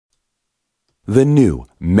the new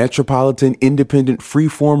Metropolitan Independent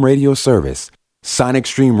Freeform Radio Service,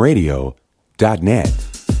 sonicstreamradio.net.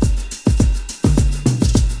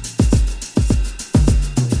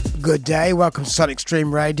 Good day, welcome to Sonic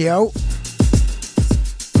Stream Radio.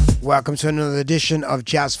 Welcome to another edition of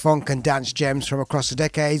Jazz, Funk and Dance Gems from across the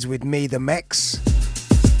decades with me, the Mex.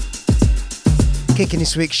 Kicking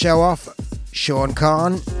this week's show off, Sean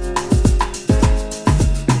Khan.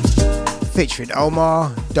 Featuring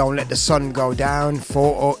Omar, Don't Let the Sun Go Down,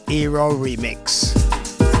 4 Hero Remix.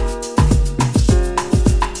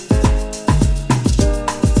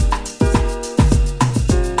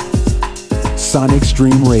 Sonic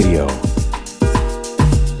Stream Radio.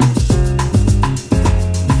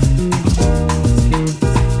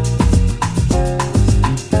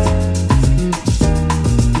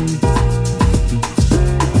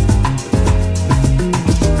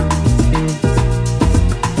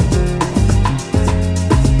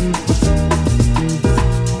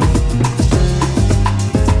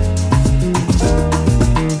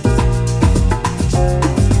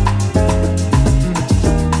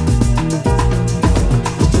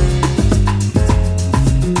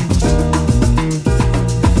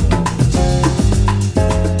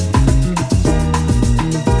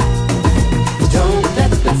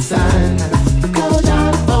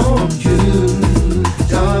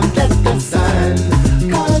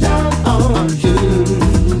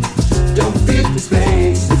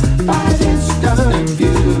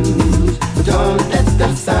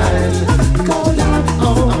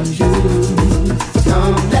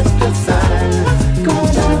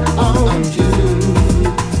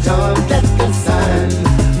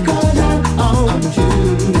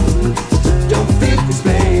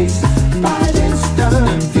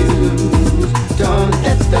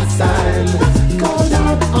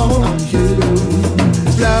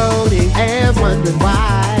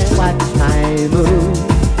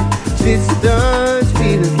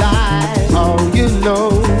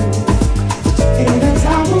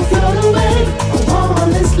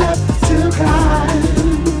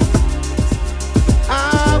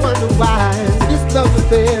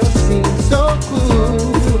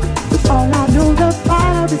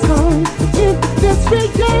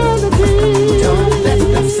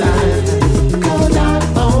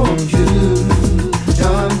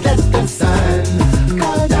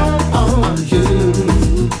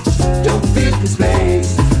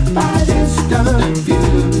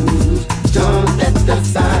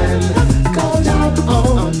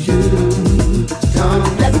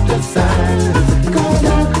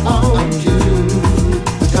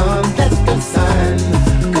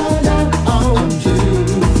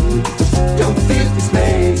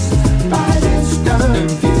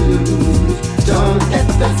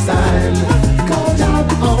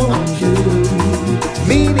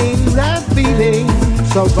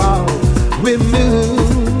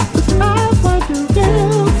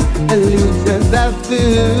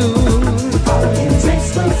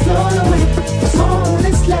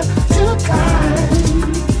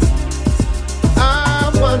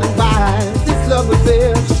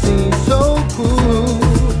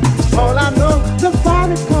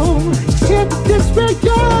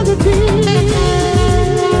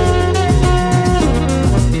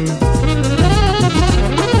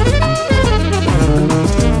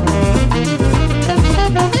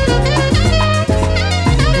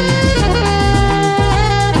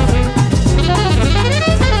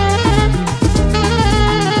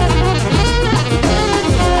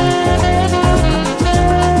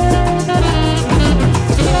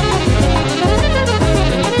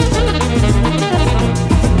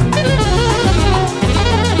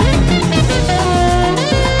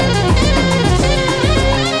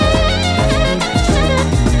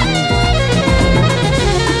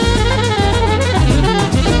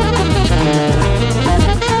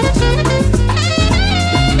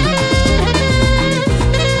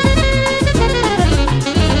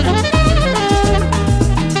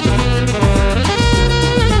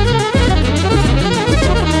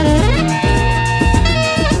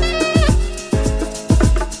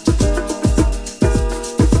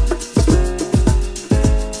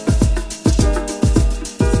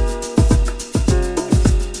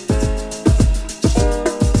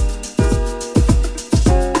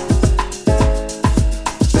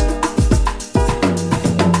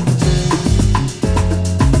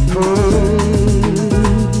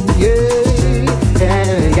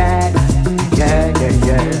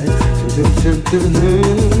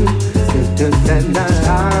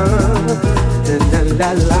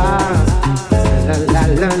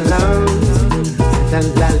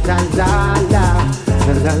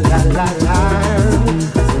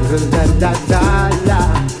 Da da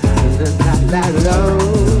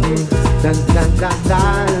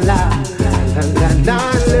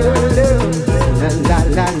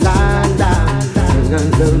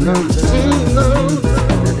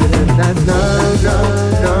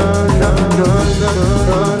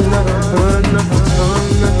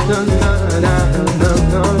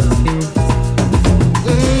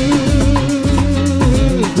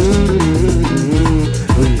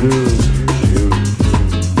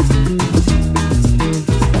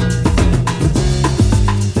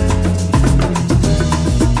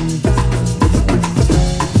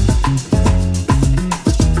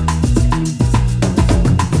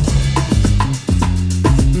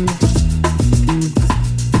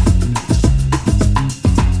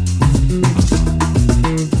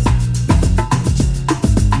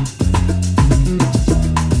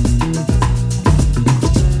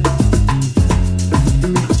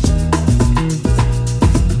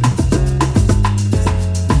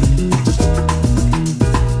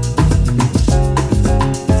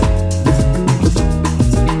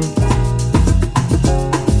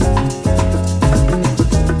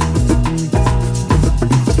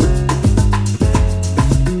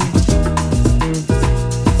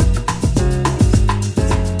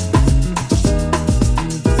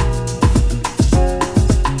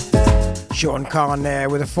Sean Khan there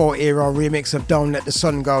with a 4-Euro remix of Don't Let the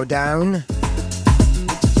Sun Go Down.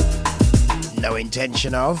 No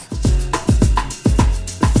intention of.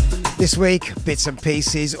 This week, bits and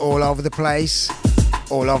pieces all over the place,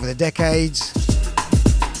 all over the decades.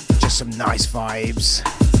 Just some nice vibes.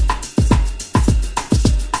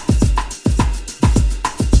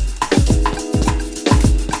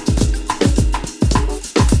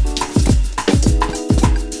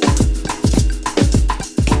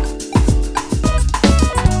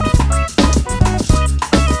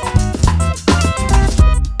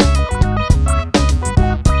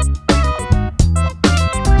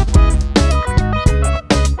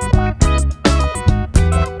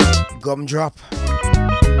 Gumdrop.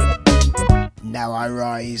 Now I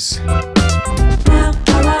rise. Now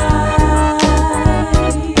I rise.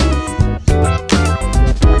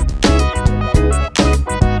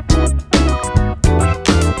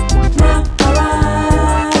 Now I rise.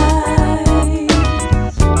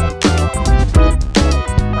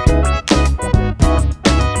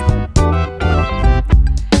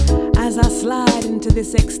 As I slide into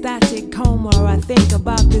this ecstatic coma, I think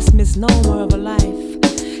about this misnomer of a life.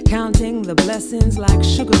 Counting the blessings like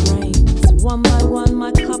sugar grains. One by one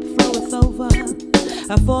my cup floweth over.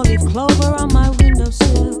 A 4-leaf clover on my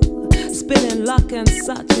windowsill. Spilling luck and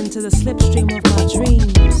such into the slipstream of my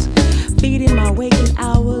dreams. Feeding my waking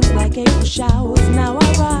hours like April showers. Now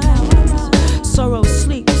I rise. Sorrow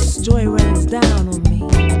sleeps, joy rains down on me.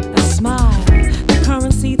 I smile, the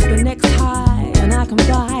currency to the next high. And I can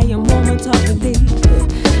buy a moment of relief.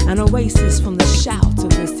 An oasis from the shout of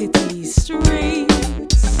the city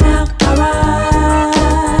streets. Now I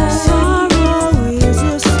rise. Sorrow is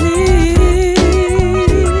asleep.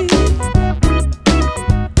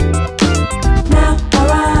 Now I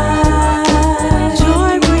rise.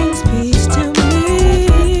 Joy brings peace to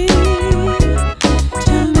me.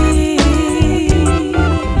 To me.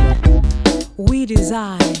 We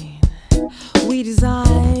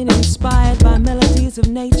design inspired by melodies of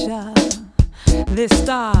nature. This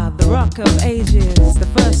star, the rock of ages, the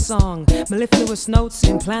first song, mellifluous notes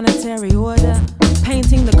in planetary order,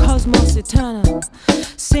 painting the cosmos eternal,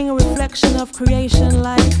 sing a reflection of creation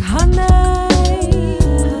like honey.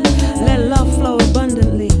 Let love flow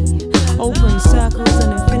abundantly, open circles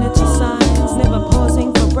and infinity signs, never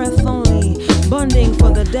pausing for breath only, bonding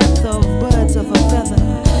for the depth of birds of a feather,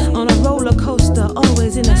 on a roller coaster,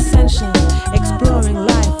 always in ascension, exploring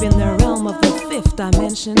life in the realm of the fifth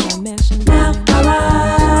dimension. Now I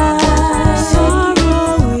rise.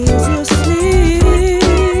 Sorrow is asleep.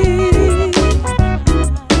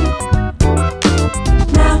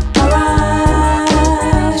 Now I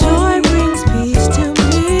rise. Joy brings peace to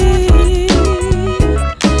me.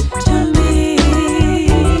 To me.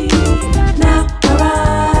 Now I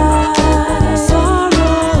rise.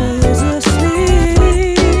 Sorrow is asleep.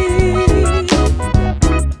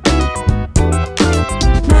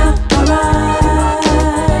 Now I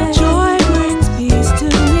rise. Joy brings peace to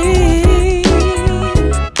me.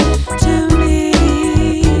 To me.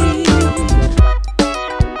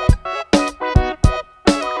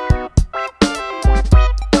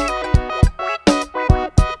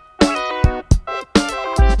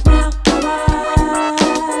 Now I rise.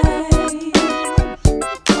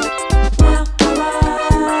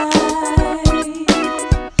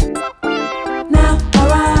 Now I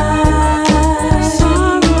rise.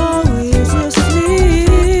 Sorrow is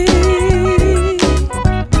asleep.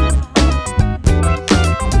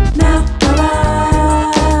 Now I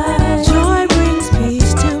rise. Joy brings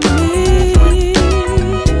peace to me.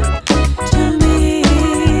 To me.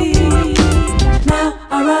 Now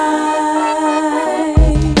I rise.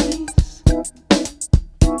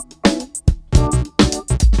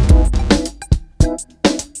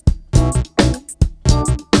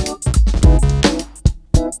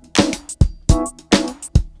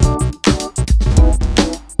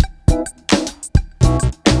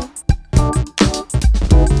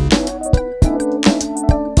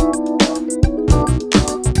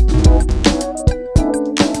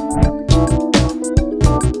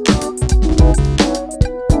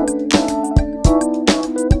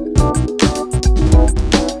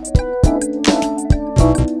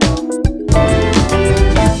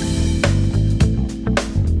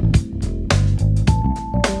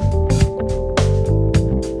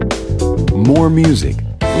 More music,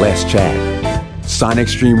 less chat.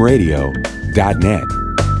 SonicStreamRadio.net.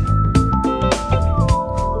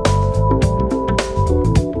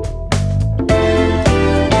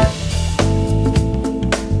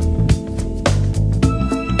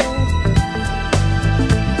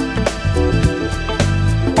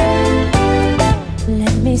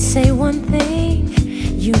 Let me say one thing.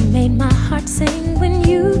 You made my heart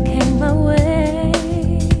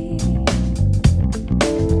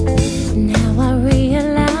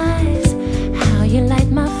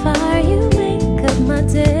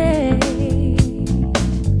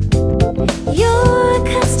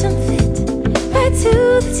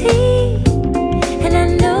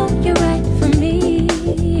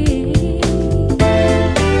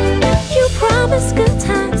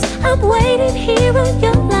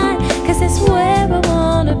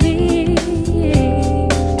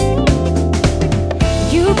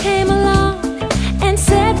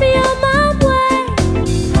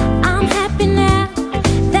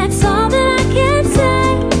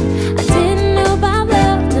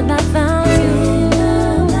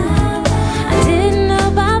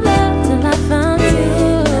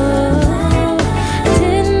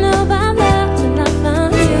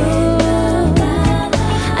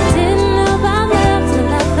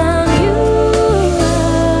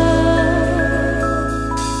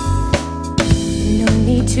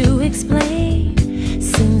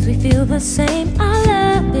still the same. Our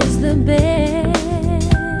love is the best.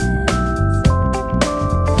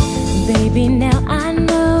 Baby, now I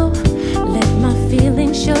know. Let my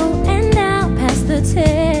feelings show, and I'll pass the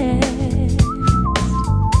test.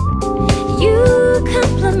 You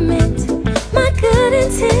compliment my good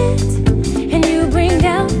intent, and you bring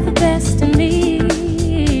out the best in me.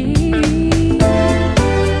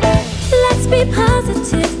 Let's be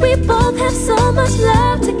positive. We both have so much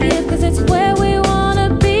love to give, 'cause it's where we wanna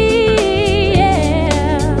be. Yeah.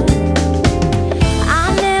 I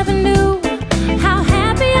never knew how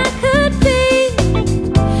happy I could be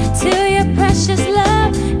till your precious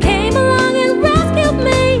love came along and rescued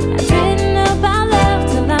me. I didn't know about love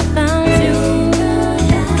till I found you.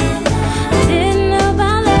 I didn't know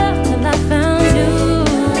about love till I found you.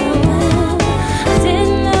 I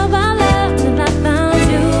didn't know about love till I found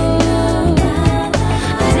you.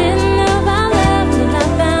 I didn't know about love till I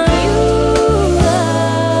found you.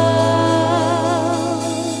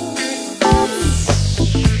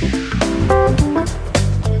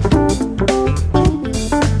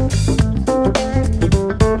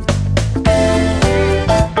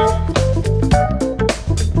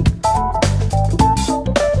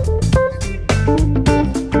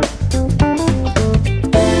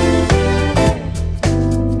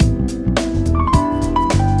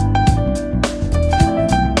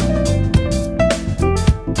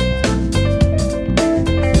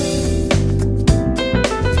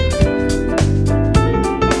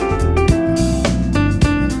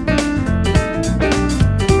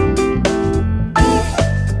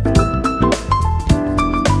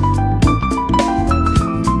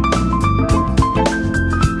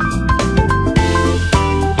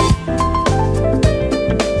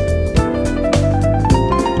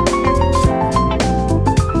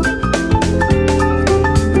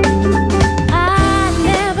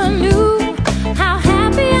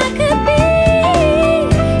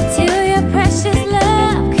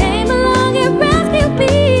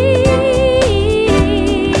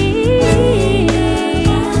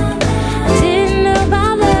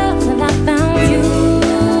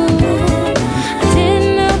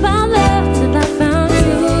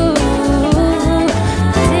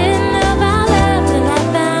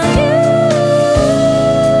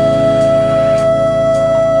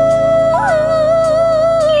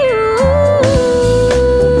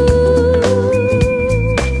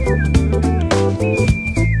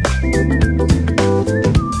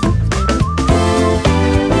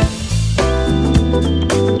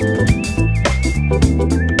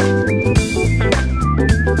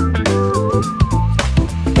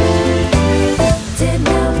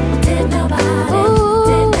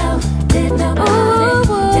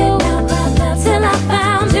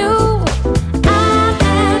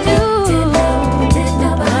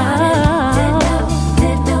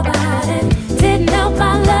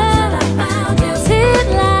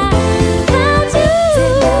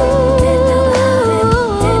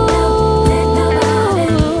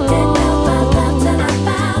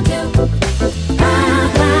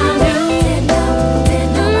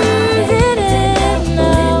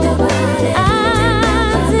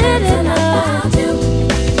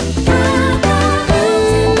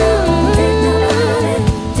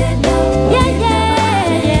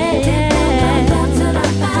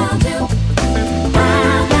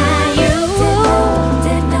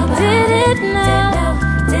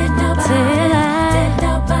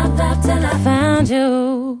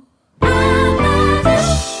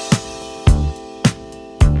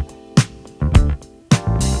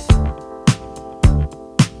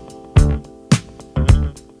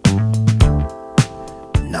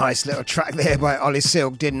 Nice little track there by Ollie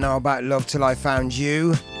Silk. Didn't know about love till I found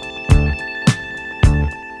you.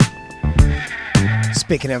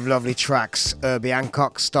 Speaking of lovely tracks, Herbie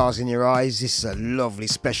Hancock, Stars in Your Eyes. This is a lovely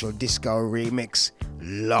special disco remix,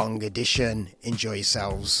 long edition. Enjoy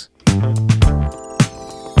yourselves.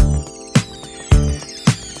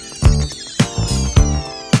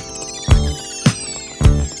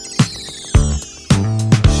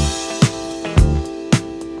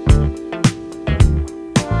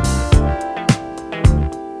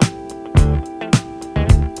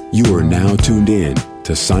 You are now tuned in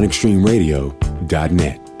to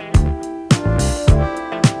SonicStreamRadio.net.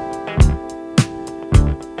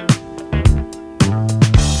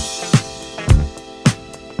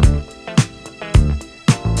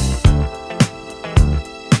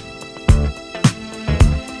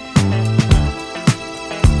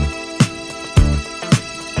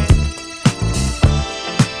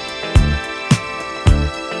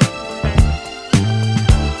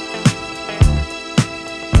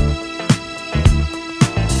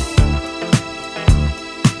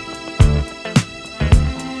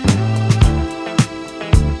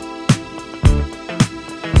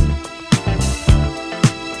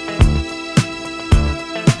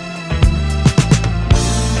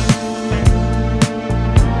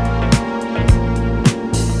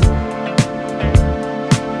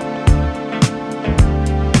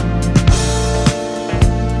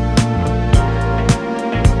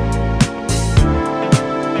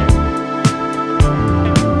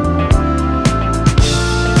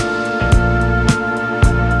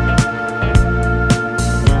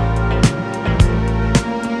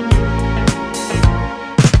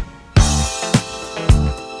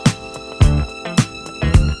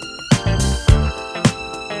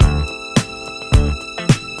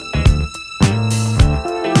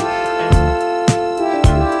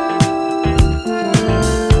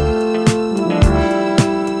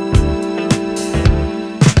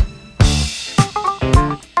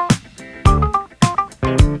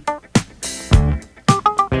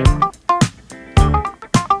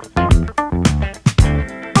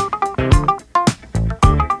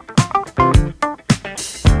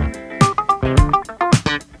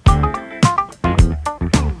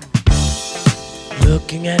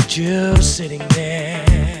 Looking at you sitting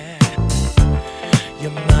there,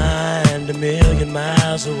 your mind a million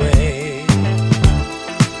miles away.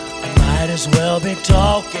 I might as well be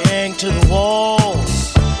talking to the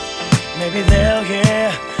walls. Maybe they'll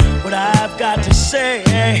hear what I've got to say.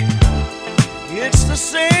 It's the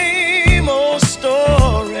same old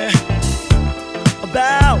story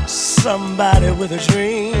about somebody with a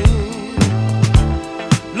dream,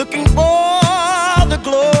 looking for the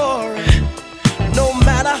glory, no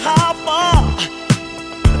matter how far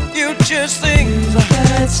the future seems.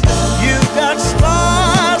 You've got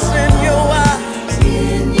stars in your eyes.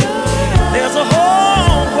 There's a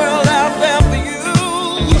whole world out there for you.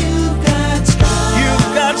 You've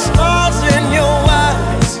got stars in your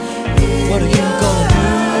eyes. What are you gonna do?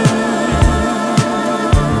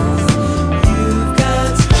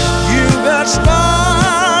 You've got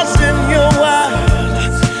stars in your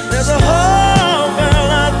eyes. There's a whole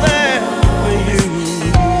world out there for you.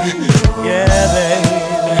 Yeah, baby.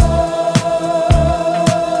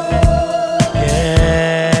 Yeah,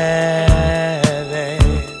 baby.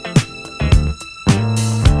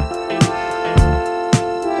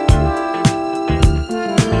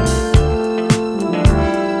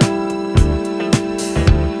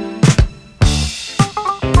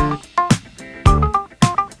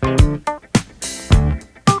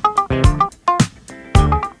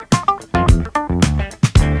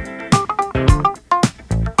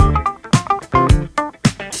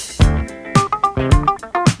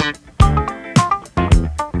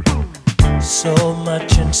 So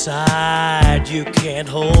much inside, you can't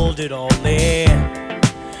hold it all in.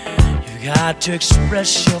 You got to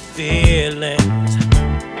express your feelings.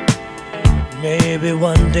 Maybe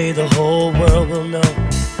one day the whole world will know.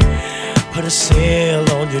 Put a sail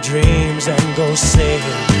on your dreams and go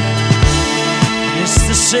sailing. It's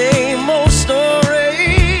the same old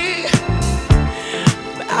story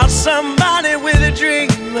about somebody with a dream,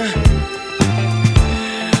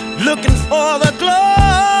 looking for the glory,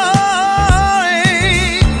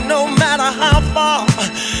 no matter how far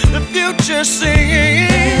the future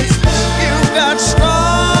seems. You've got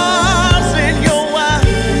stars in your eyes.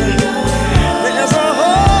 There's a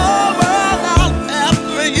whole world out there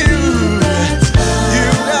for you.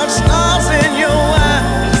 You've got stars in your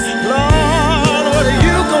eyes. Lord, what are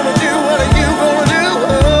you gonna do? What are you gonna do?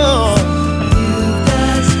 Oh.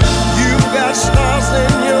 You've got stars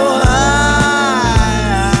in your eyes.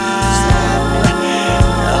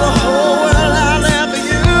 There's a whole world out there for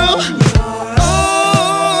you. Oh,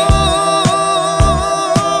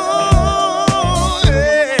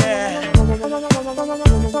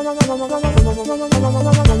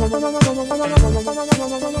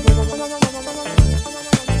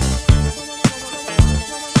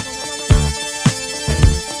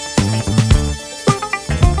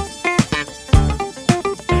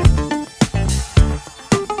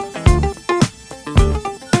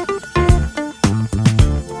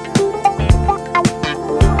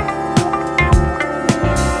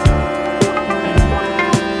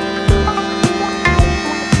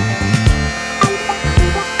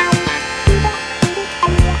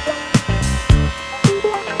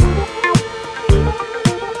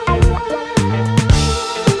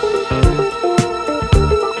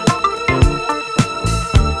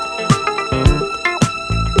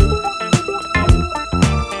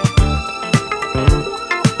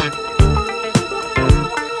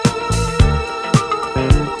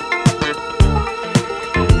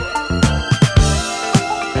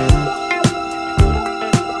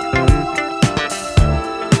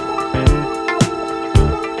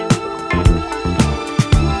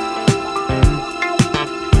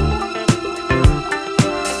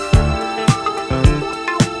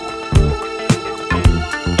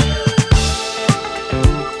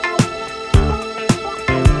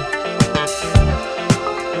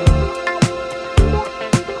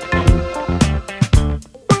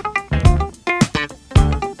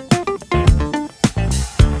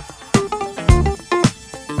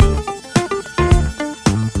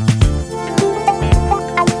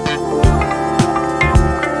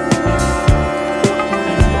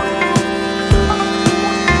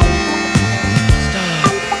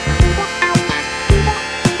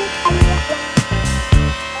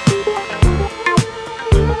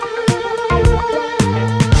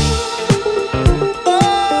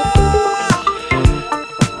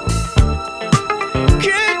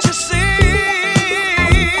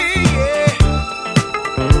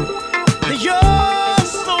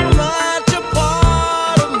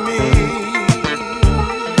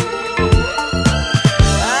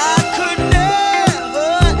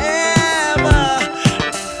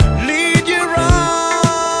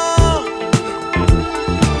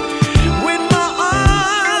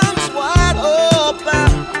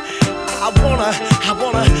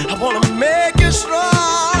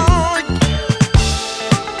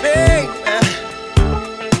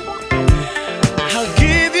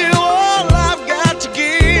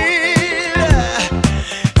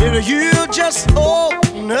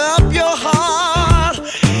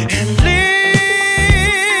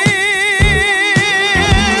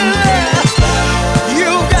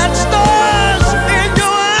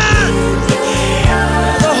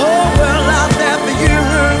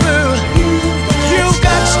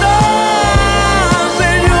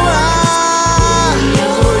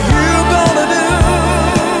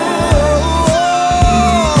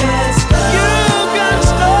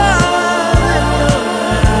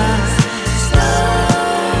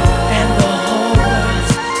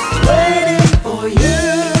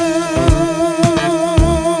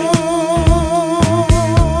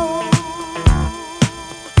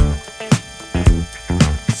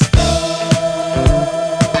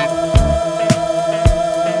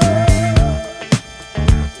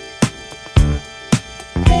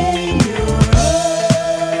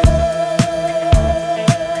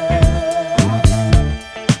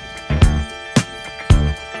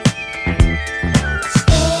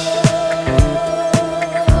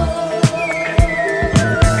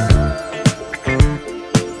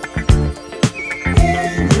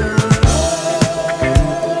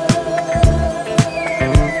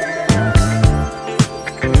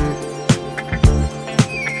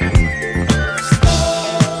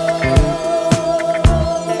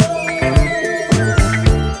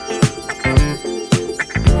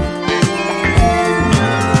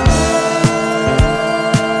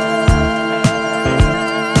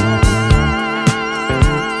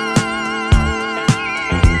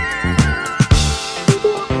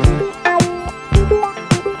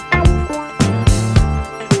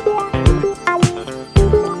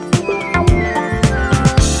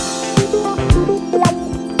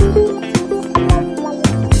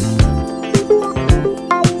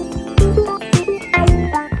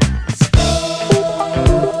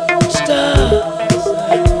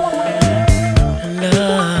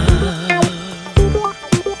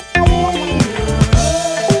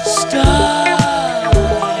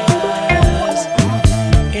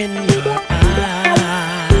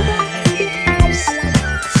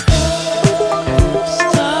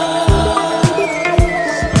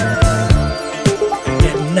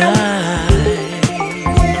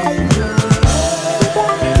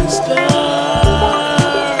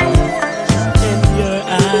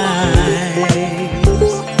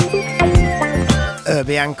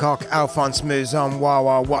 Herbie Hancock, Alphonse Mouzon,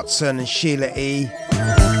 Wawa Watson and Sheila E.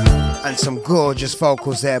 And some gorgeous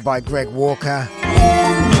vocals there by Greg Walker.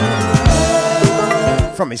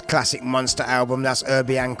 From his classic Monster album, that's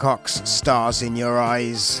Herbie Hancock's Stars in Your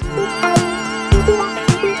Eyes.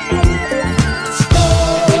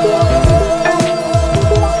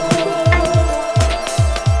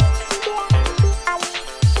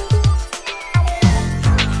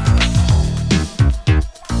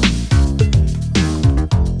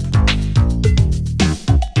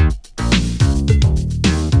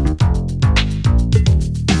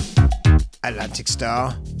 Atlantic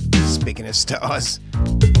Star, speaking of stars,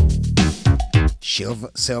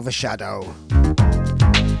 Silver Shadow.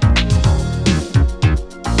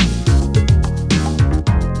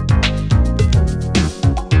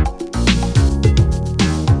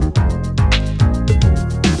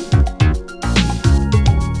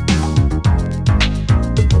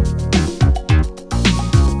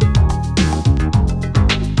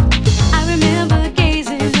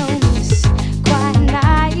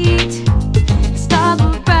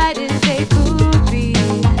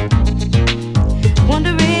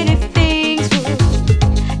 Wondering if things would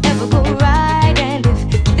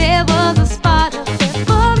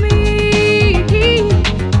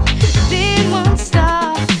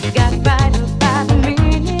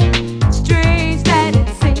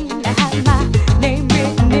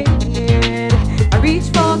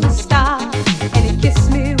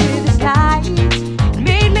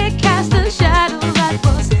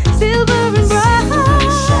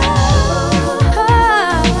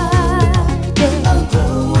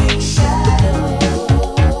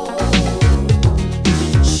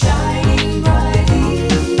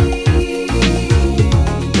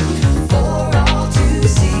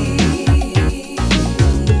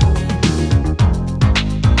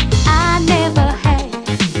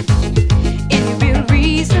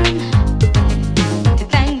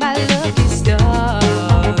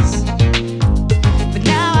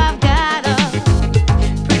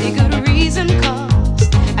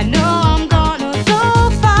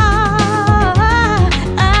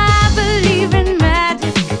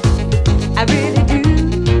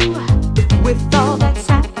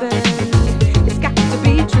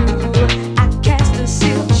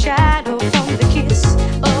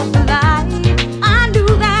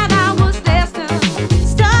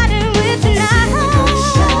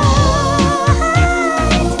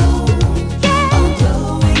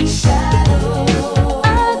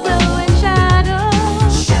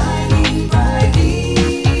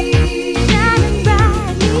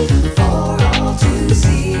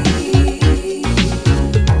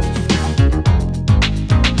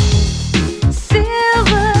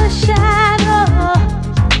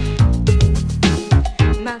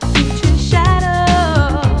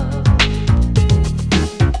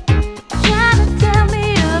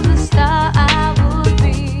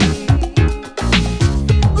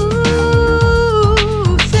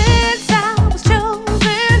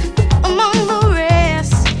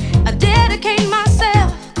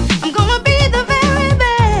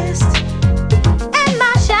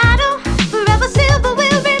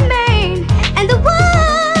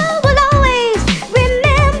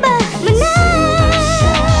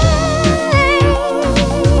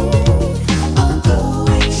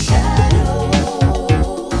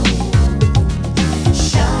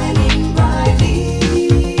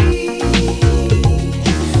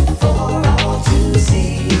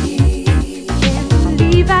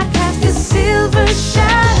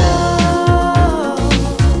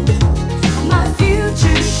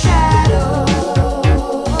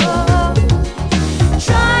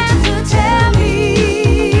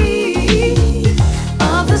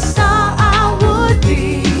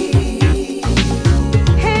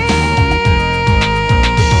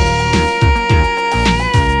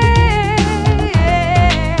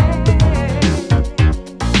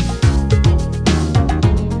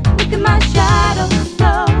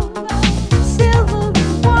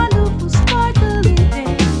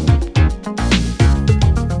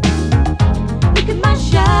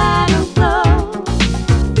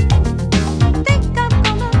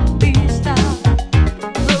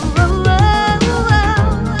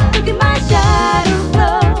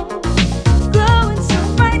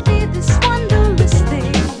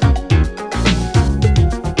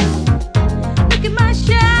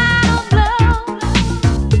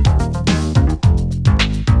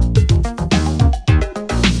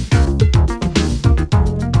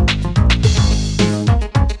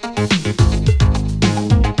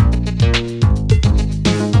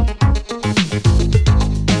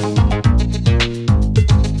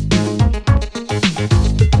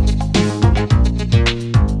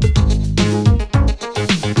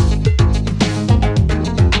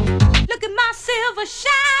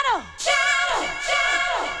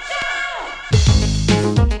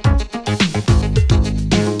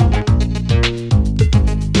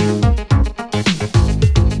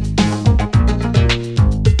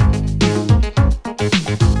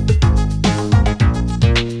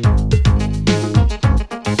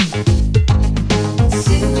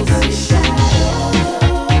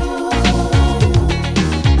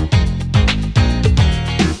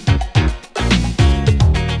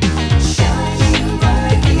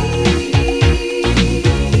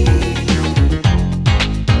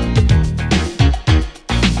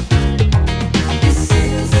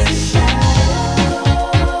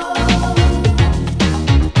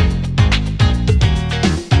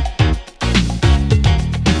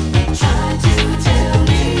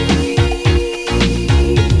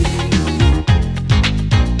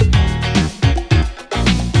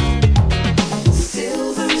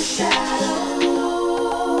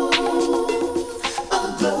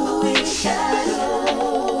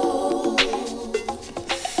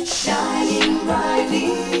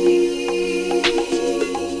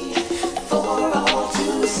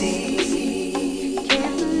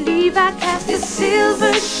I cast a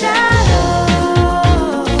silver shadow,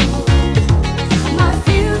 my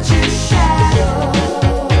future shadow,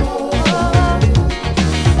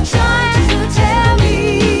 trying to tell me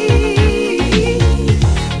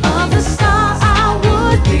of the star I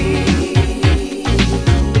would be.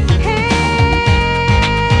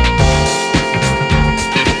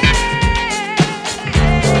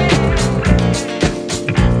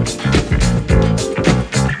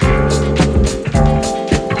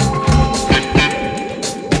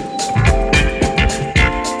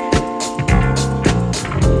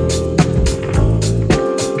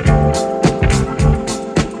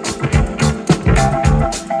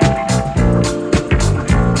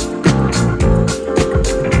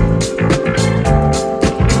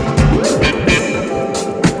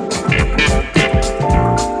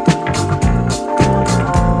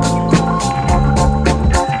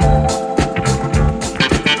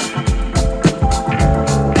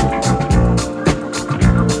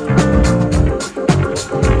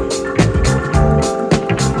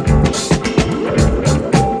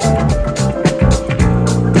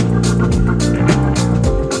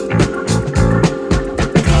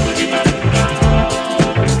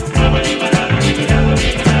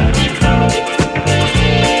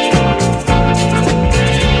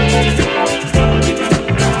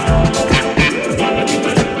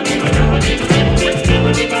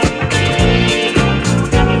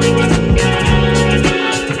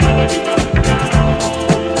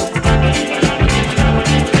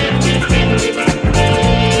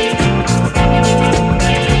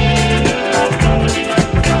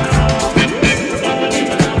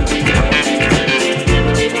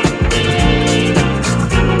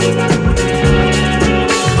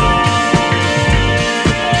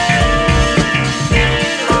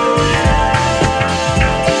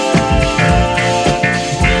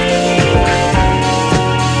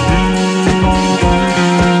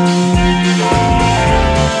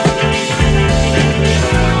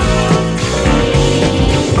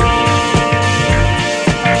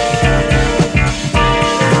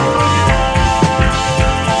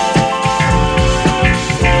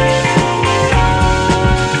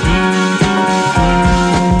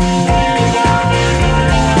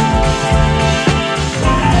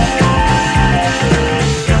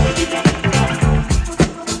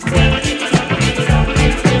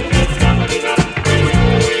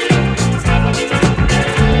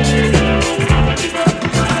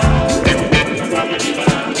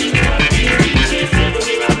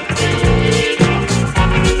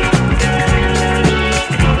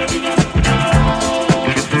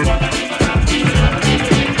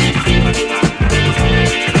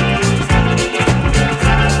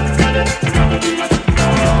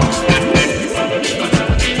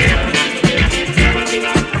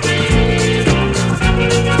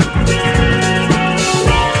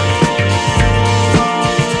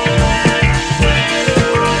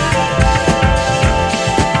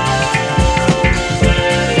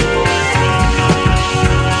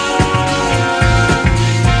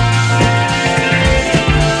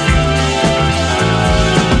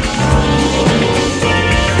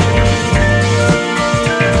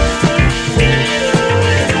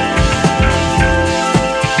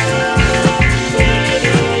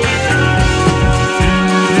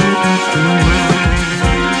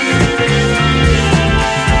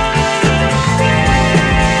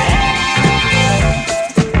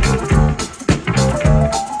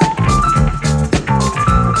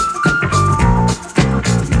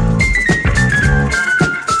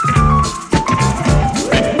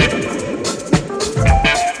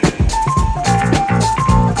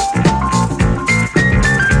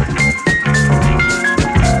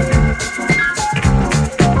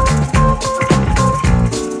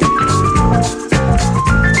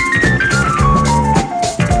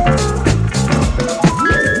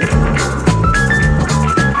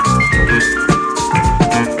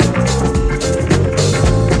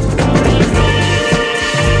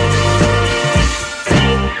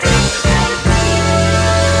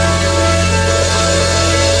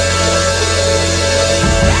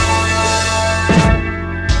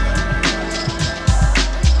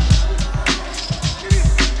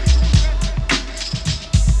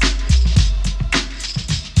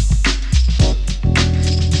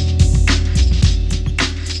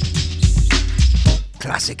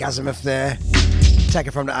 Azimuth there,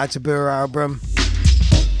 taken from the Altabura album,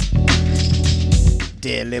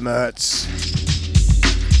 Dear Limmerts.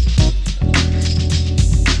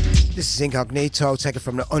 This is Incognito, taken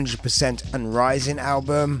from the 100% and Rising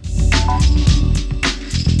album.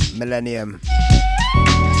 Millennium.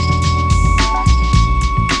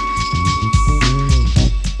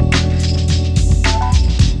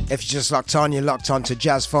 If you just locked on, you're locked on to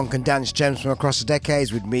jazz, funk and dance gems from across the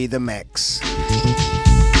decades with me, the Mex.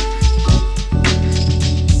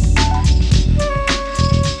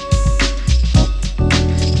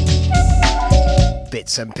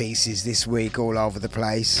 Bits and pieces this week all over the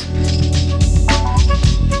place.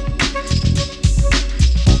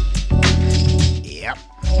 Yep.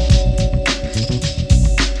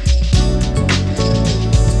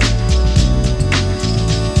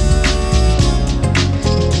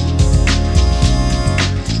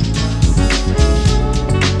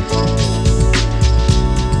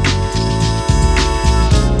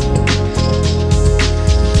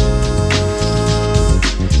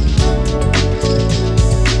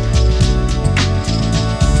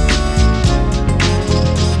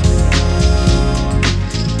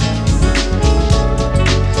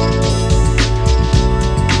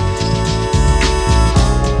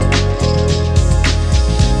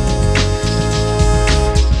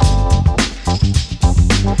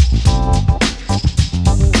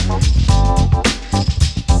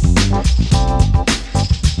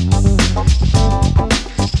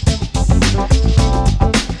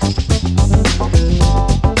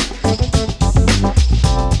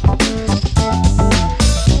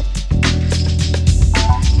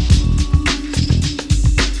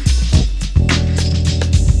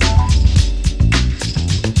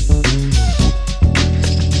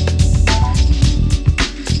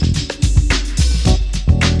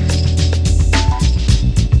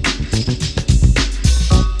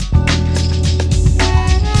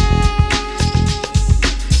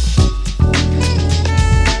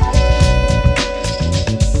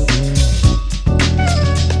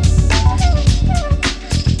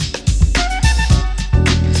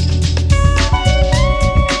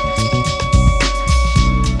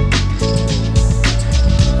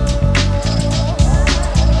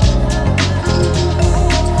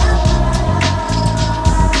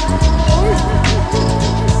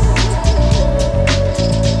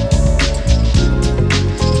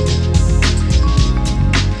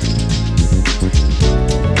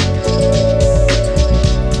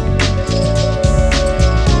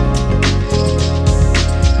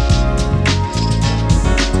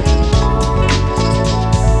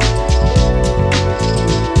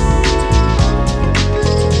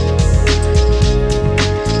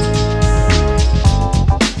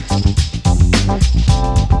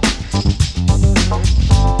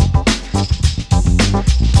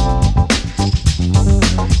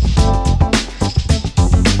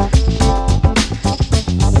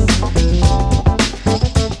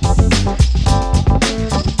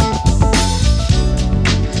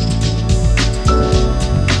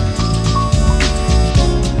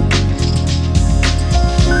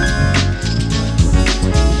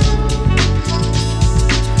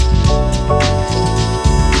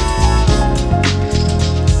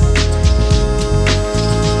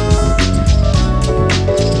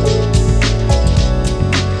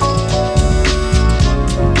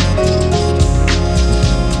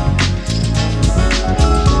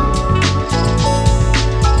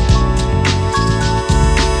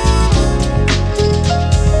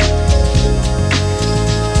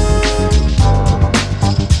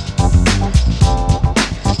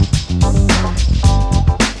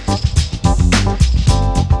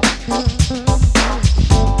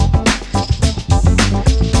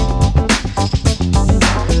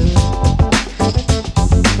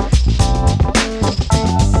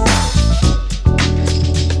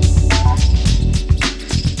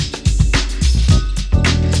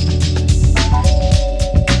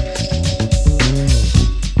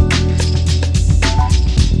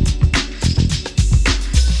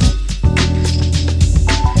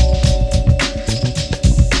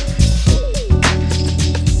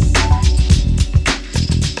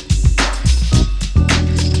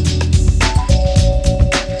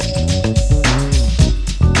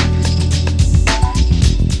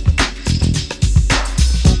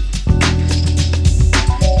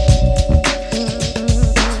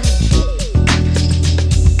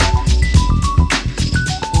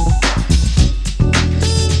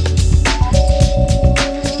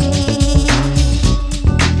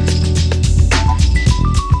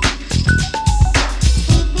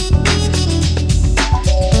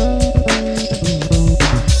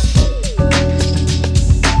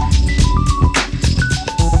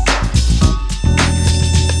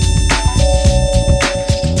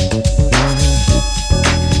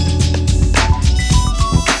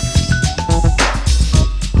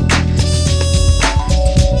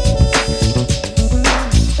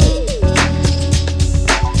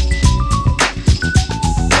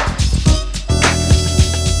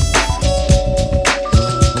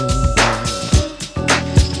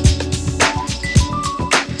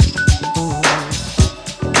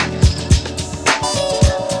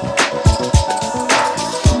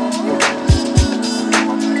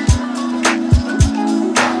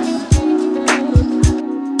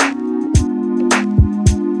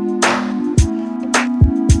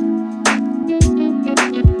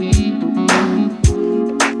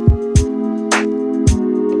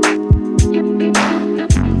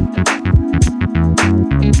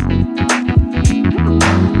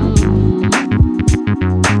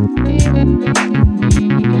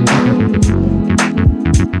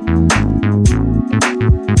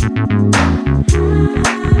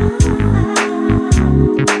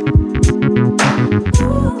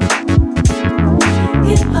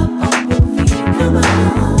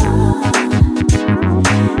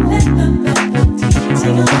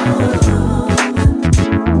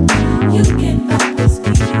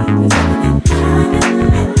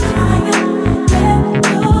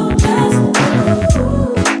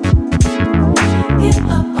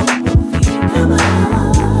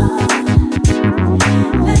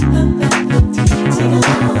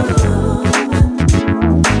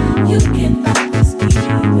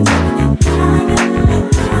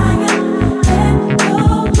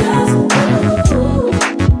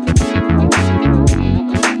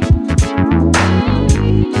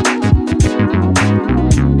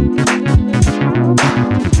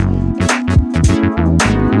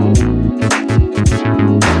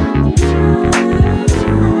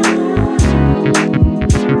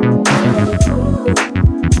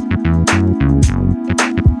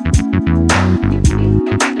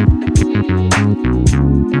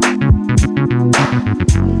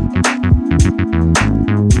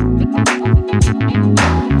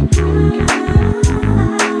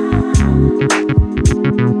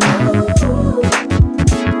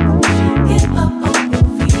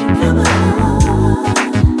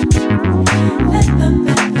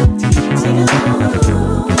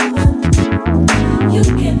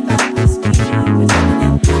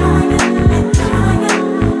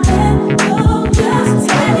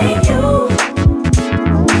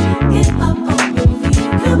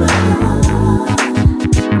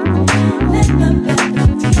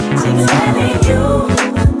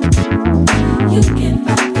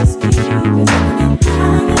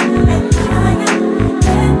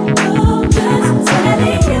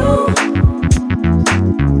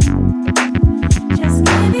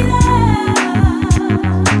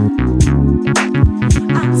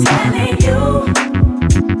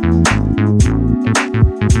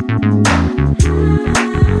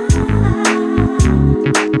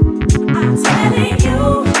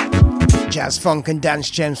 jazz, funk and dance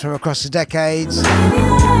gems from across the decades.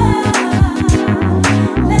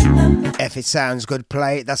 If it sounds good,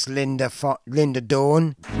 play it. That's Linda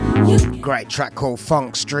Dawn. Great track called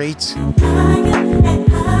Funk Street.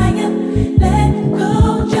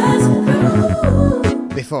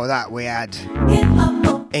 Before that we had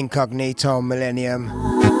Incognito Millennium.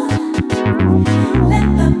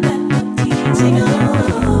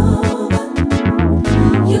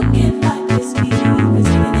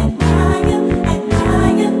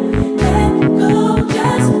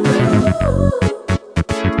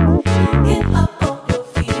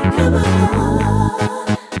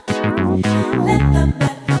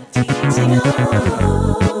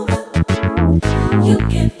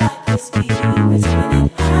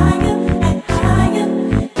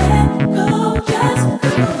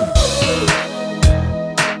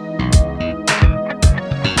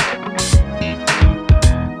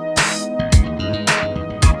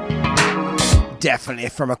 Definitely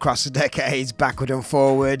from across the decades, backward and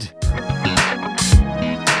forward.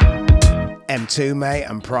 M2 mate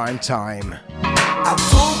and Prime Time. I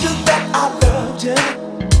told you that I loved you,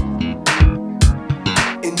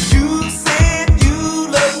 and you said you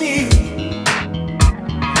love me.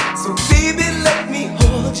 So baby, let me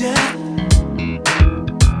hold you.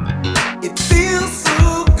 It feels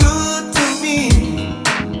so good to me.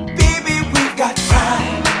 Baby, we've got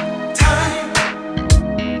prime time.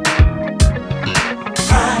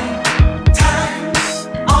 Prime time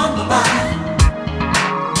on the line.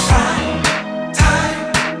 Prime time.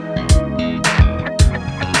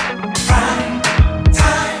 Prime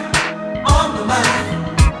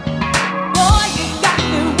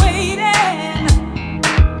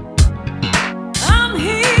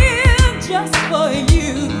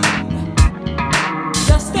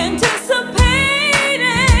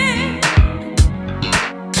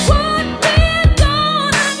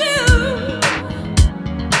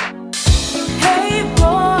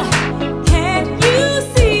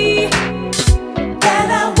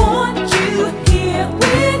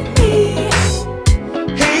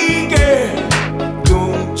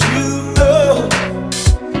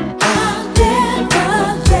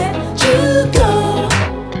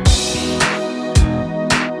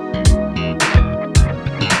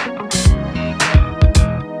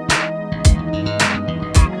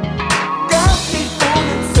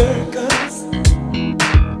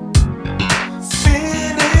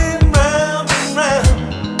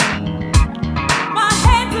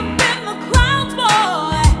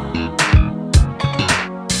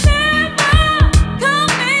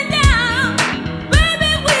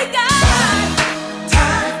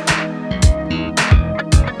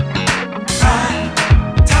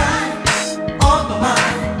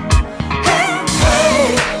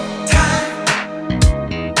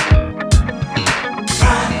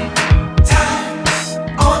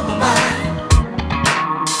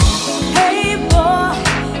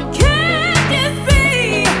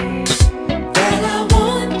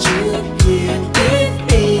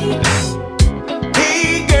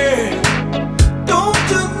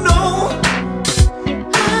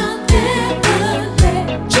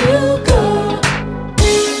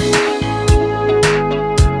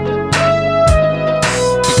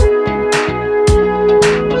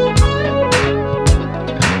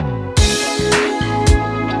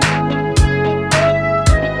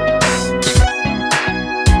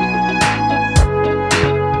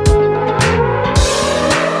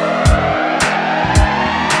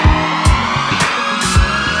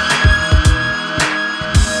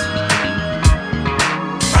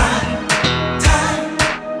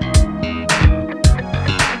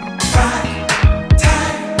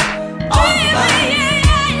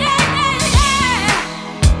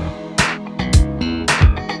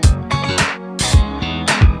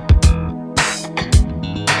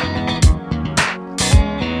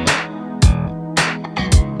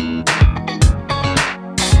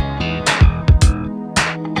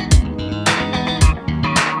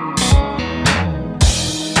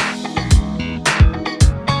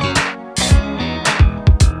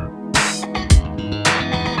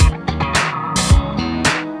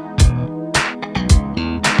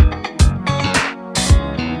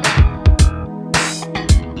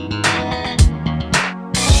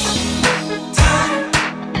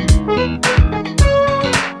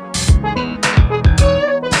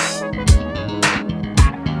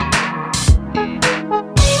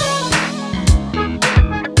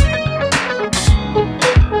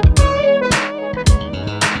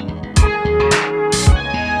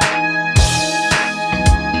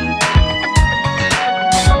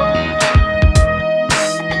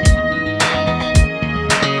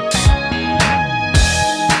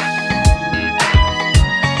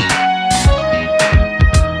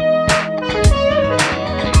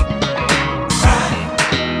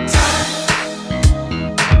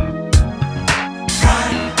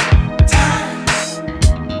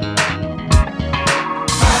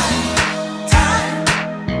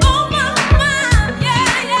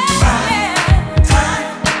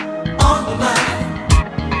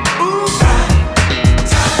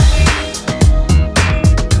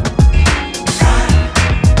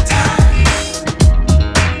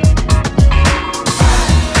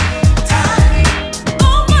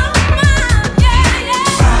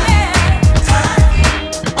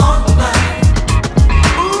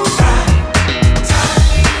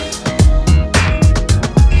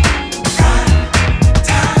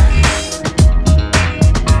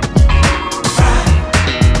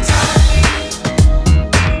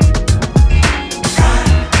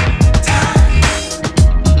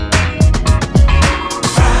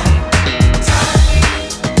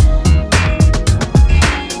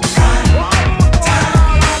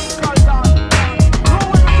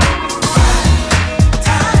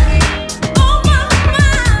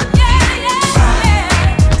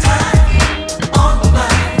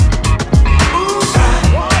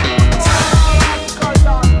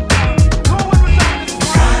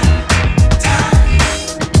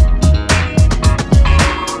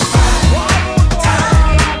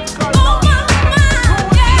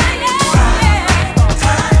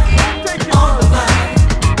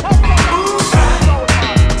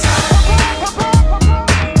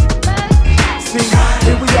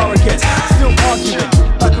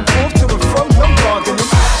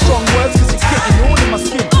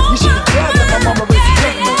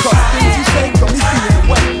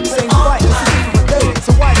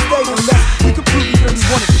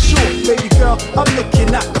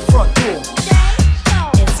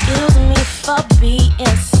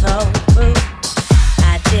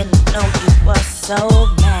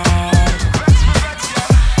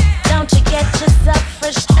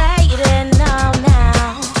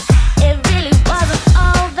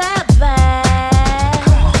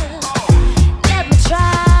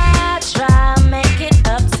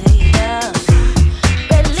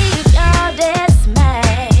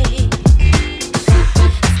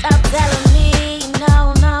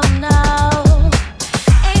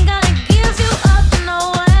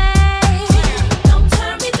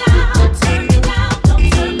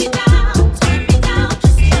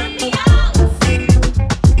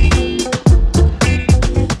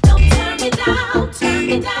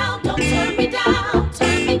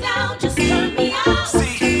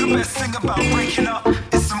about breaking up.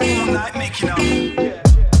 It's some all night making up.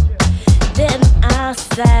 Didn't I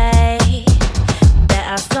say that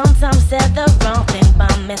I sometimes said the wrong thing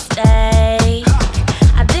by mistake?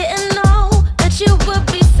 I didn't know that you would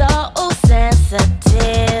be so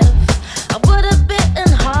sensitive. I would have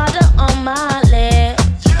bitten harder on my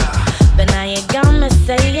lips, but now you got me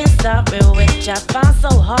saying sorry, which I find so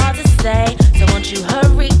hard to say. So won't you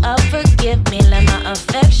hurry up, forgive me, let my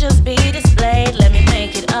affections be displayed. Let me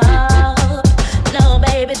make it up. No,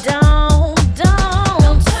 baby, don't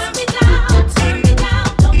turn me down, turn me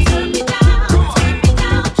down, don't turn me down, turn me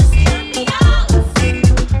down, just turn me out.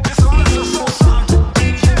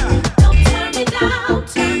 Don't turn me down,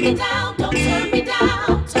 turn me down, don't turn me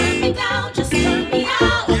down, turn me down, just turn me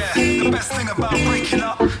out. Yeah, the best thing about breaking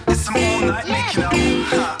up is some all night making up.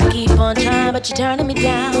 Keep on trying, but you're turning me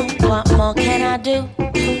down. What more can I do?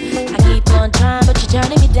 I keep on trying, but you're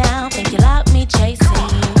turning me down. Think you like me chasing you.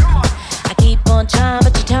 I keep on trying,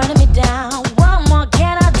 but you're turning me down. What more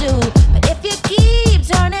can I do? But if you keep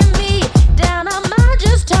turning me down, I might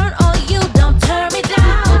just turn on you. Don't turn me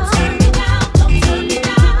down, turn me down, don't turn me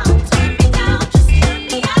down, turn me down, just turn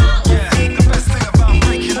me out. Yeah, the best thing about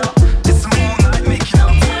breaking up is some all night making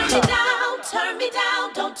up. Turn me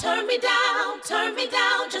down, don't turn me down, turn me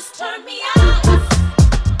down, just turn me out.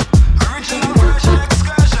 Original version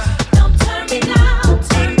excursion. Don't turn me down,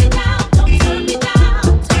 turn me down, don't turn me down,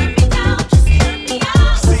 turn me down, just turn me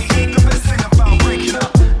out. See, the best thing about breaking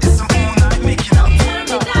up is some all night making up.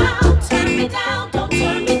 Turn me down, don't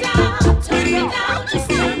turn me down, turn me down, just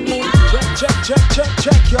turn me out.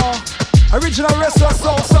 Check, y'all. Original wrestler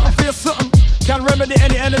soul, something for your something. Can remedy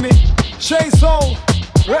any enemy. Shay soul,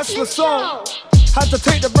 restless soul. Had to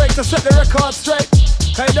take the break to set the record straight.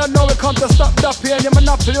 Cause you don't know we come to stop duppy and your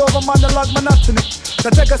monopoly over monologue monotony. So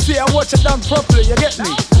take a seat and watch it done properly, you get me?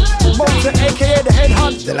 Motor, aka the head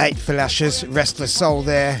hunt. The late Phil Asher's Restless Soul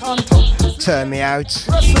there. Turn Me Out.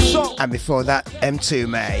 Restless soul. And before that, M2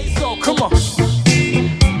 May. So come on.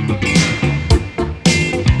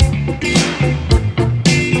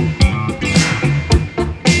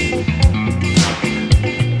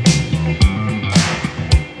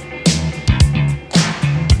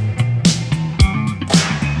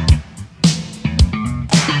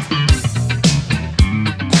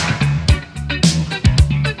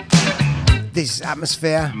 This is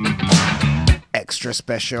Atmosphere. Extra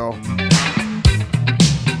special.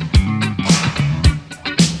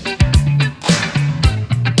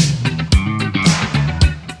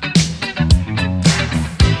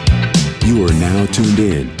 You are now tuned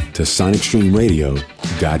in to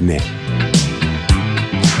SonicStreamRadio.net.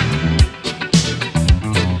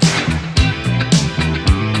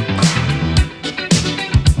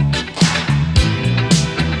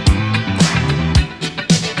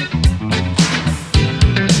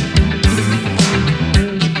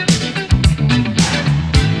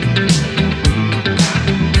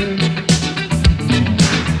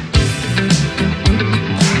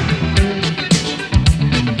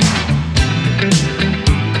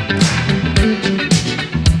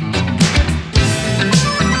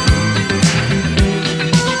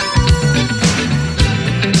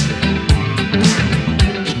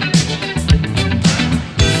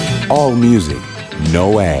 All music,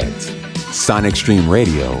 no ads.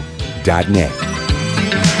 SonicStreamRadio.net.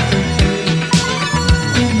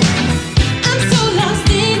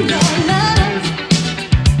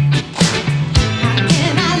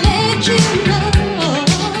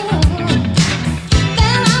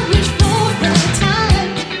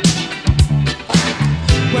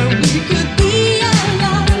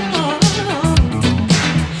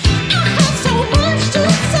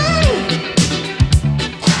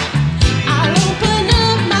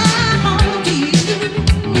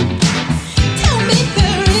 Tell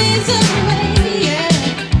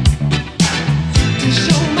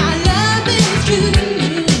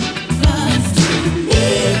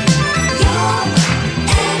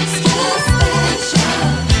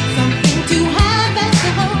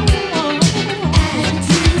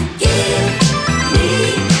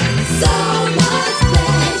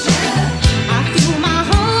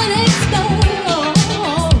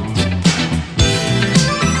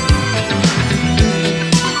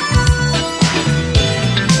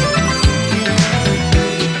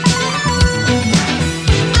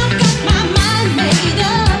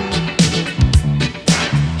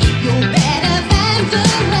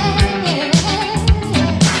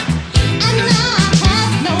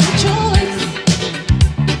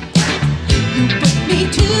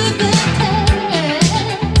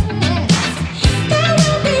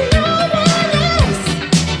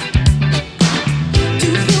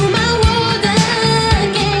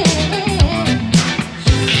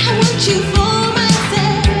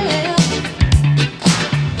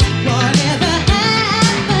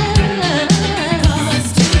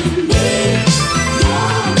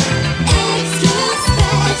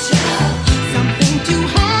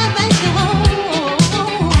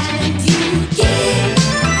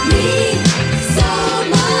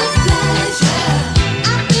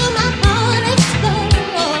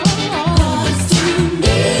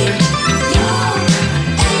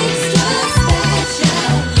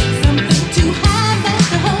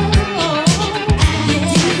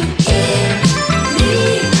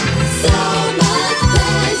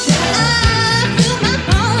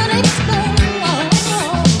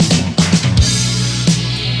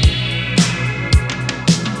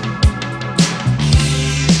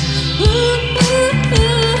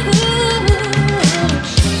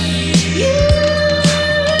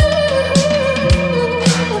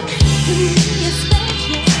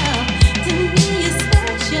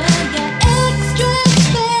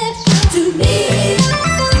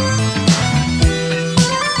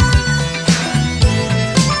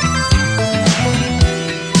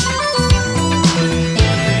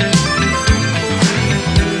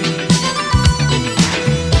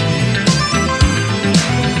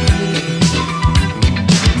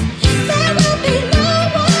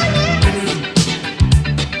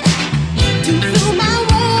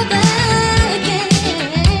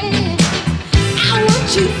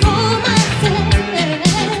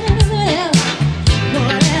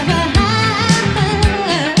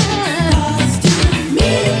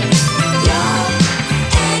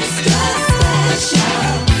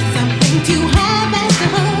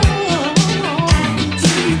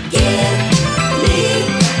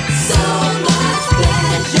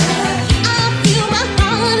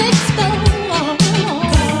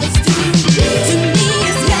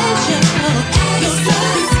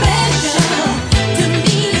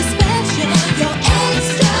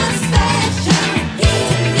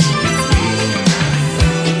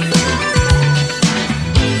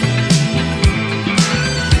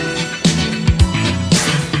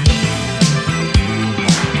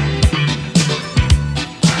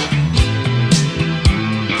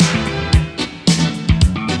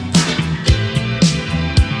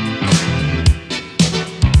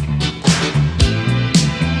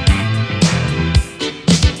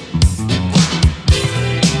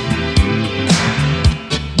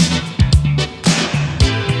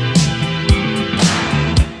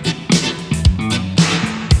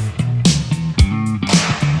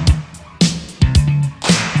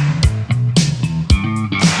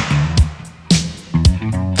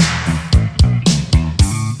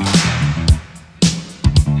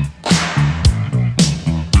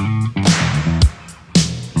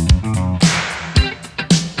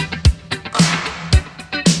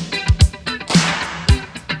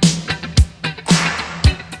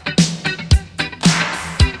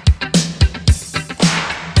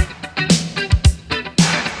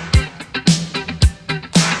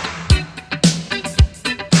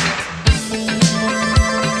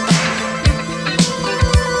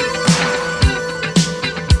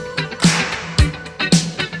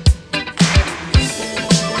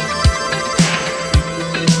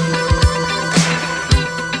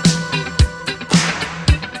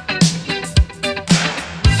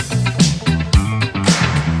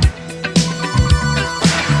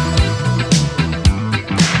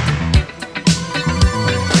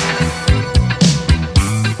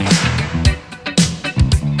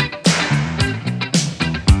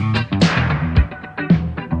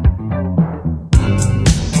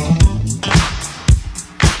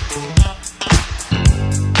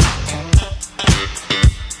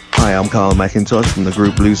Carl McIntosh from the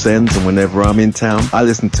group Loose Ends, and whenever I'm in town, I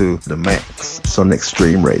listen to The Max, Sonic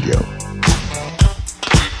Stream Radio.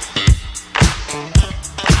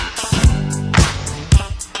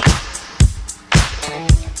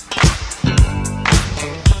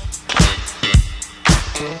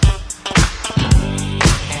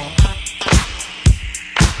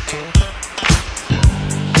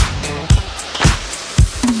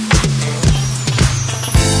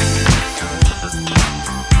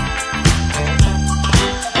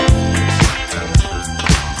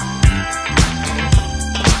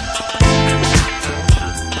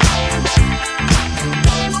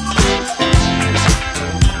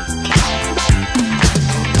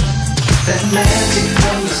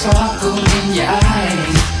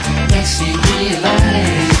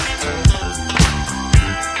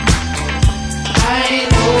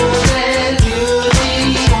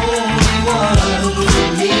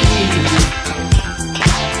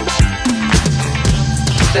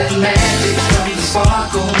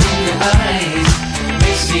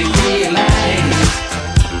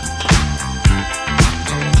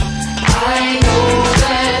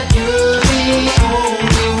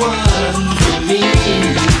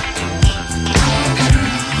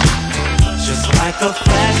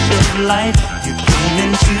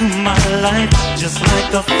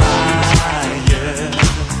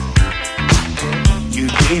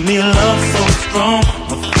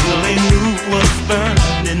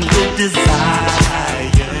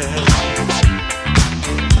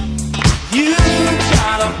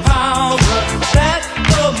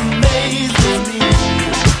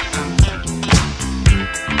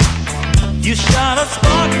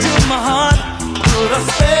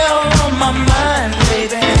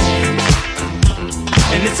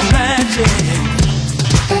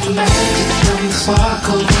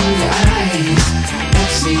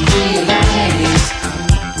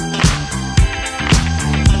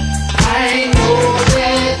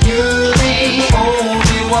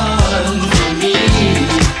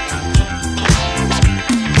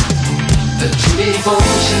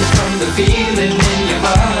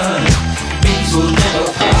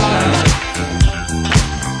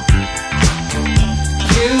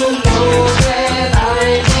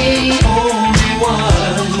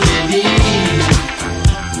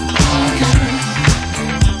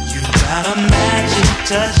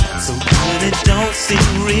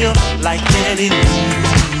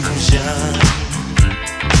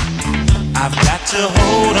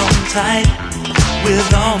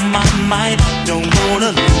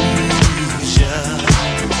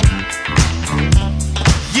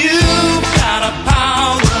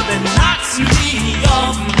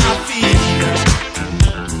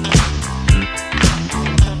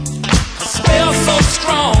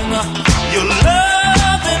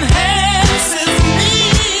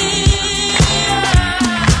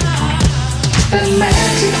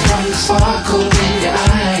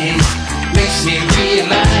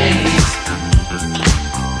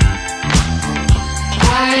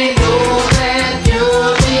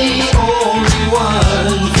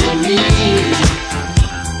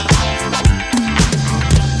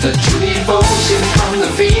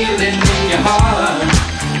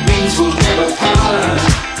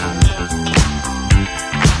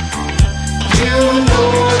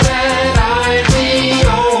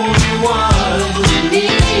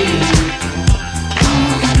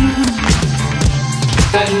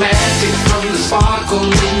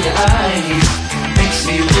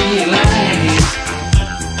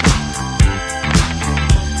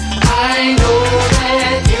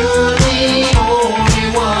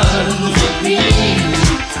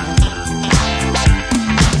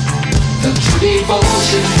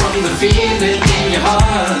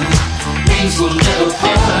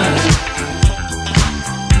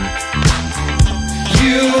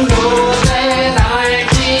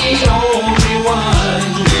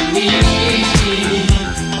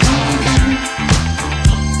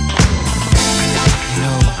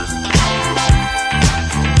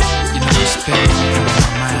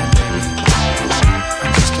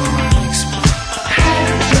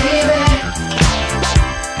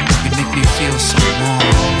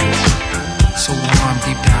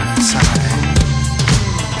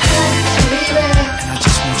 And I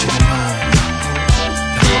just want you to know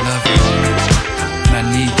that I love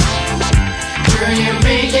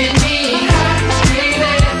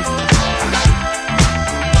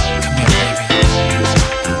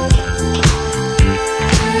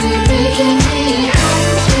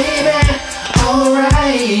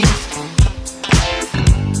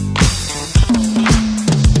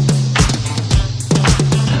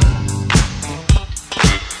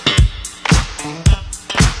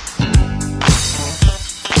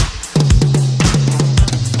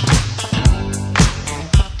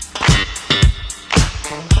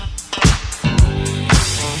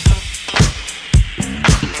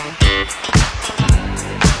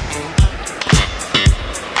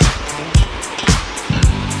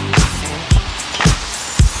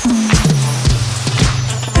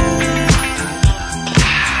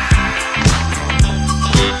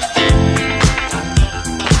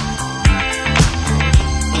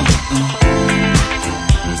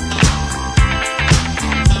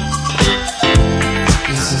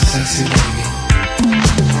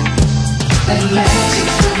That magic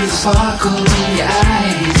from the sparkle in your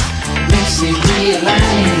eyes makes me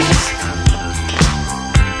realize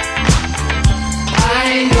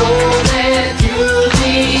I know that you're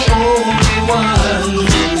the only one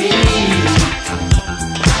for me.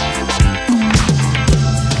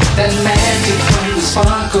 That magic from the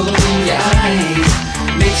sparkle in your eyes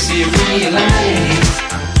makes me realize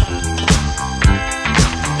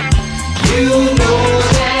you know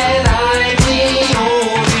that I'm the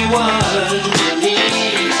only one you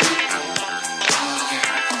need.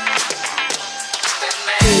 That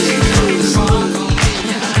magic from the sparkle in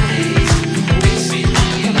your eyes makes me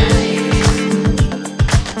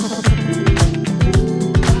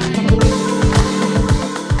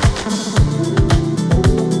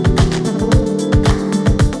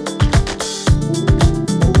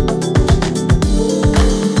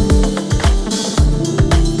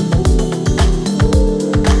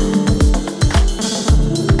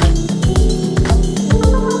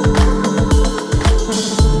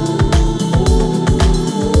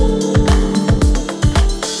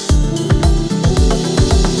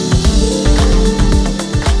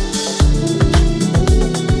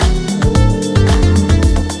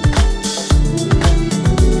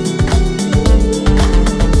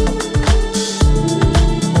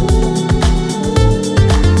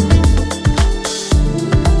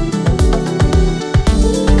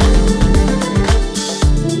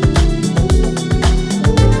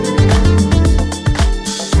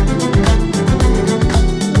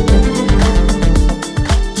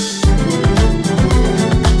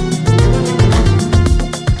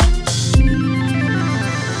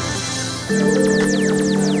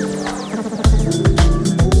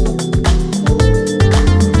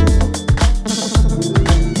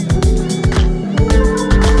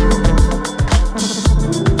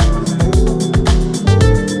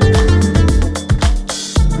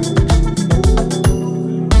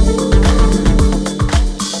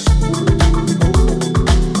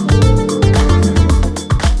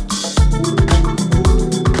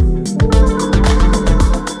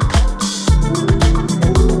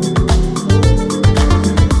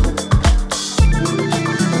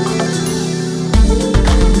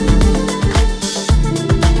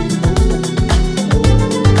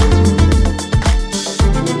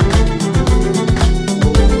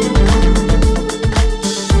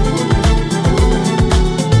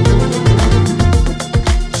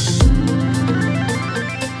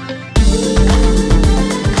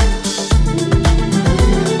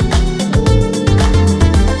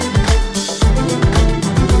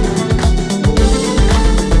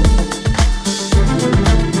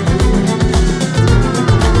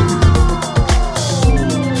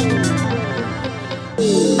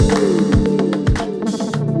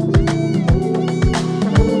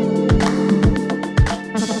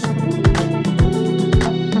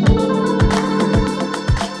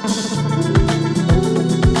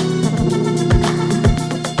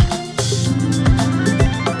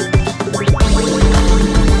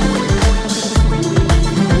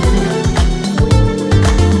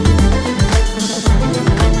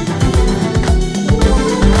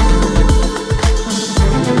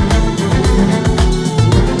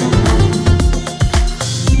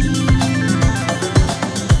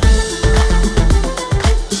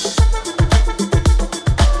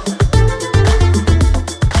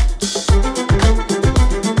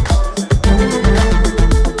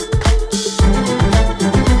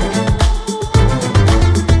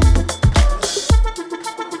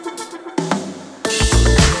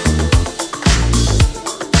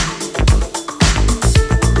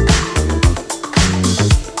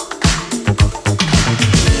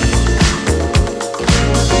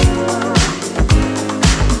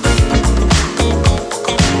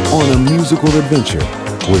musical adventure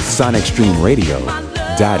with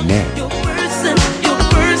SonicStreamRadio.net.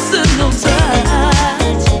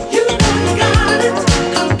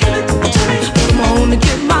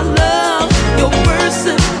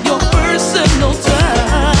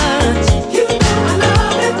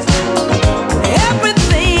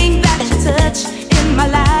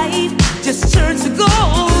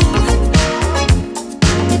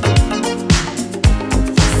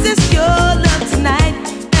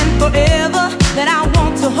 That I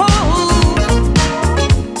want to hold.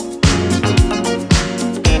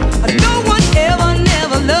 No one ever,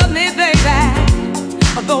 never loved me, baby,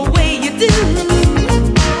 the way you do.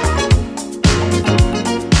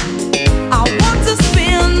 I want to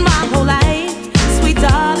spend my whole life, sweet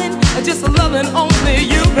darling, just loving only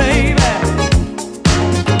you, baby.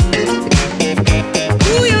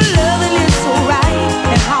 Ooh, your loving is so right,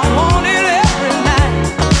 and I want it every night.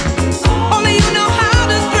 Only you know how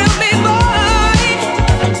to thrill me, boy.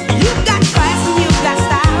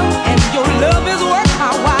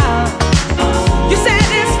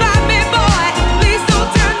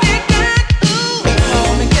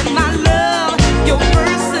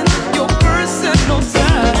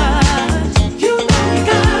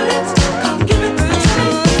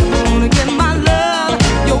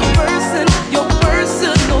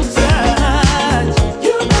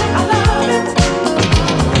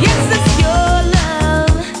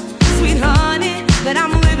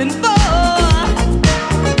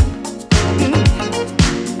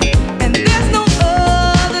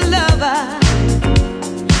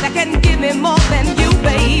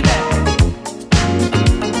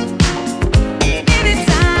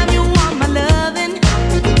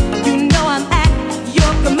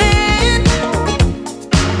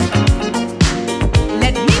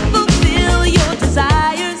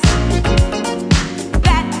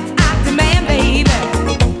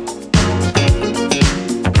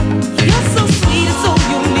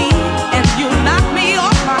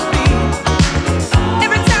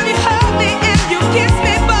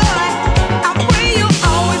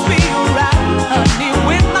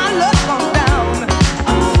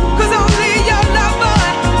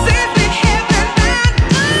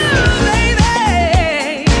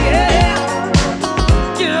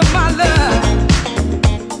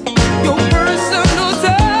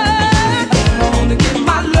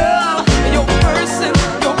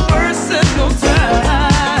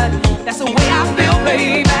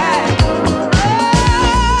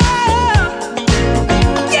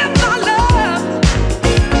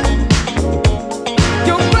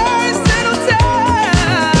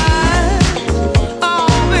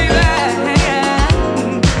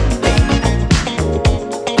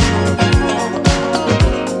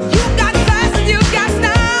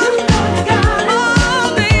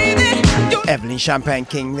 Champagne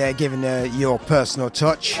King there, giving your personal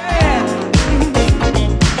touch.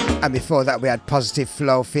 And before that we had Positive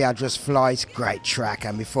Flow, Fiadra's Flight, great track.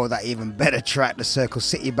 And before that, even better track, the Circle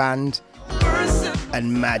City Band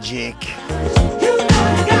and Magic.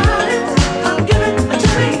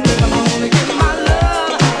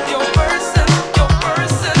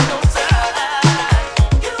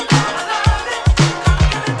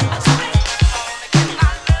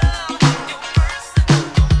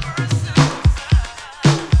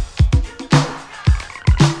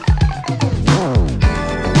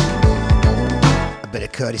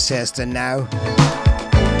 Curtis Hairston now.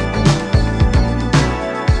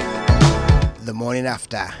 The Morning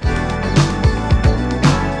After.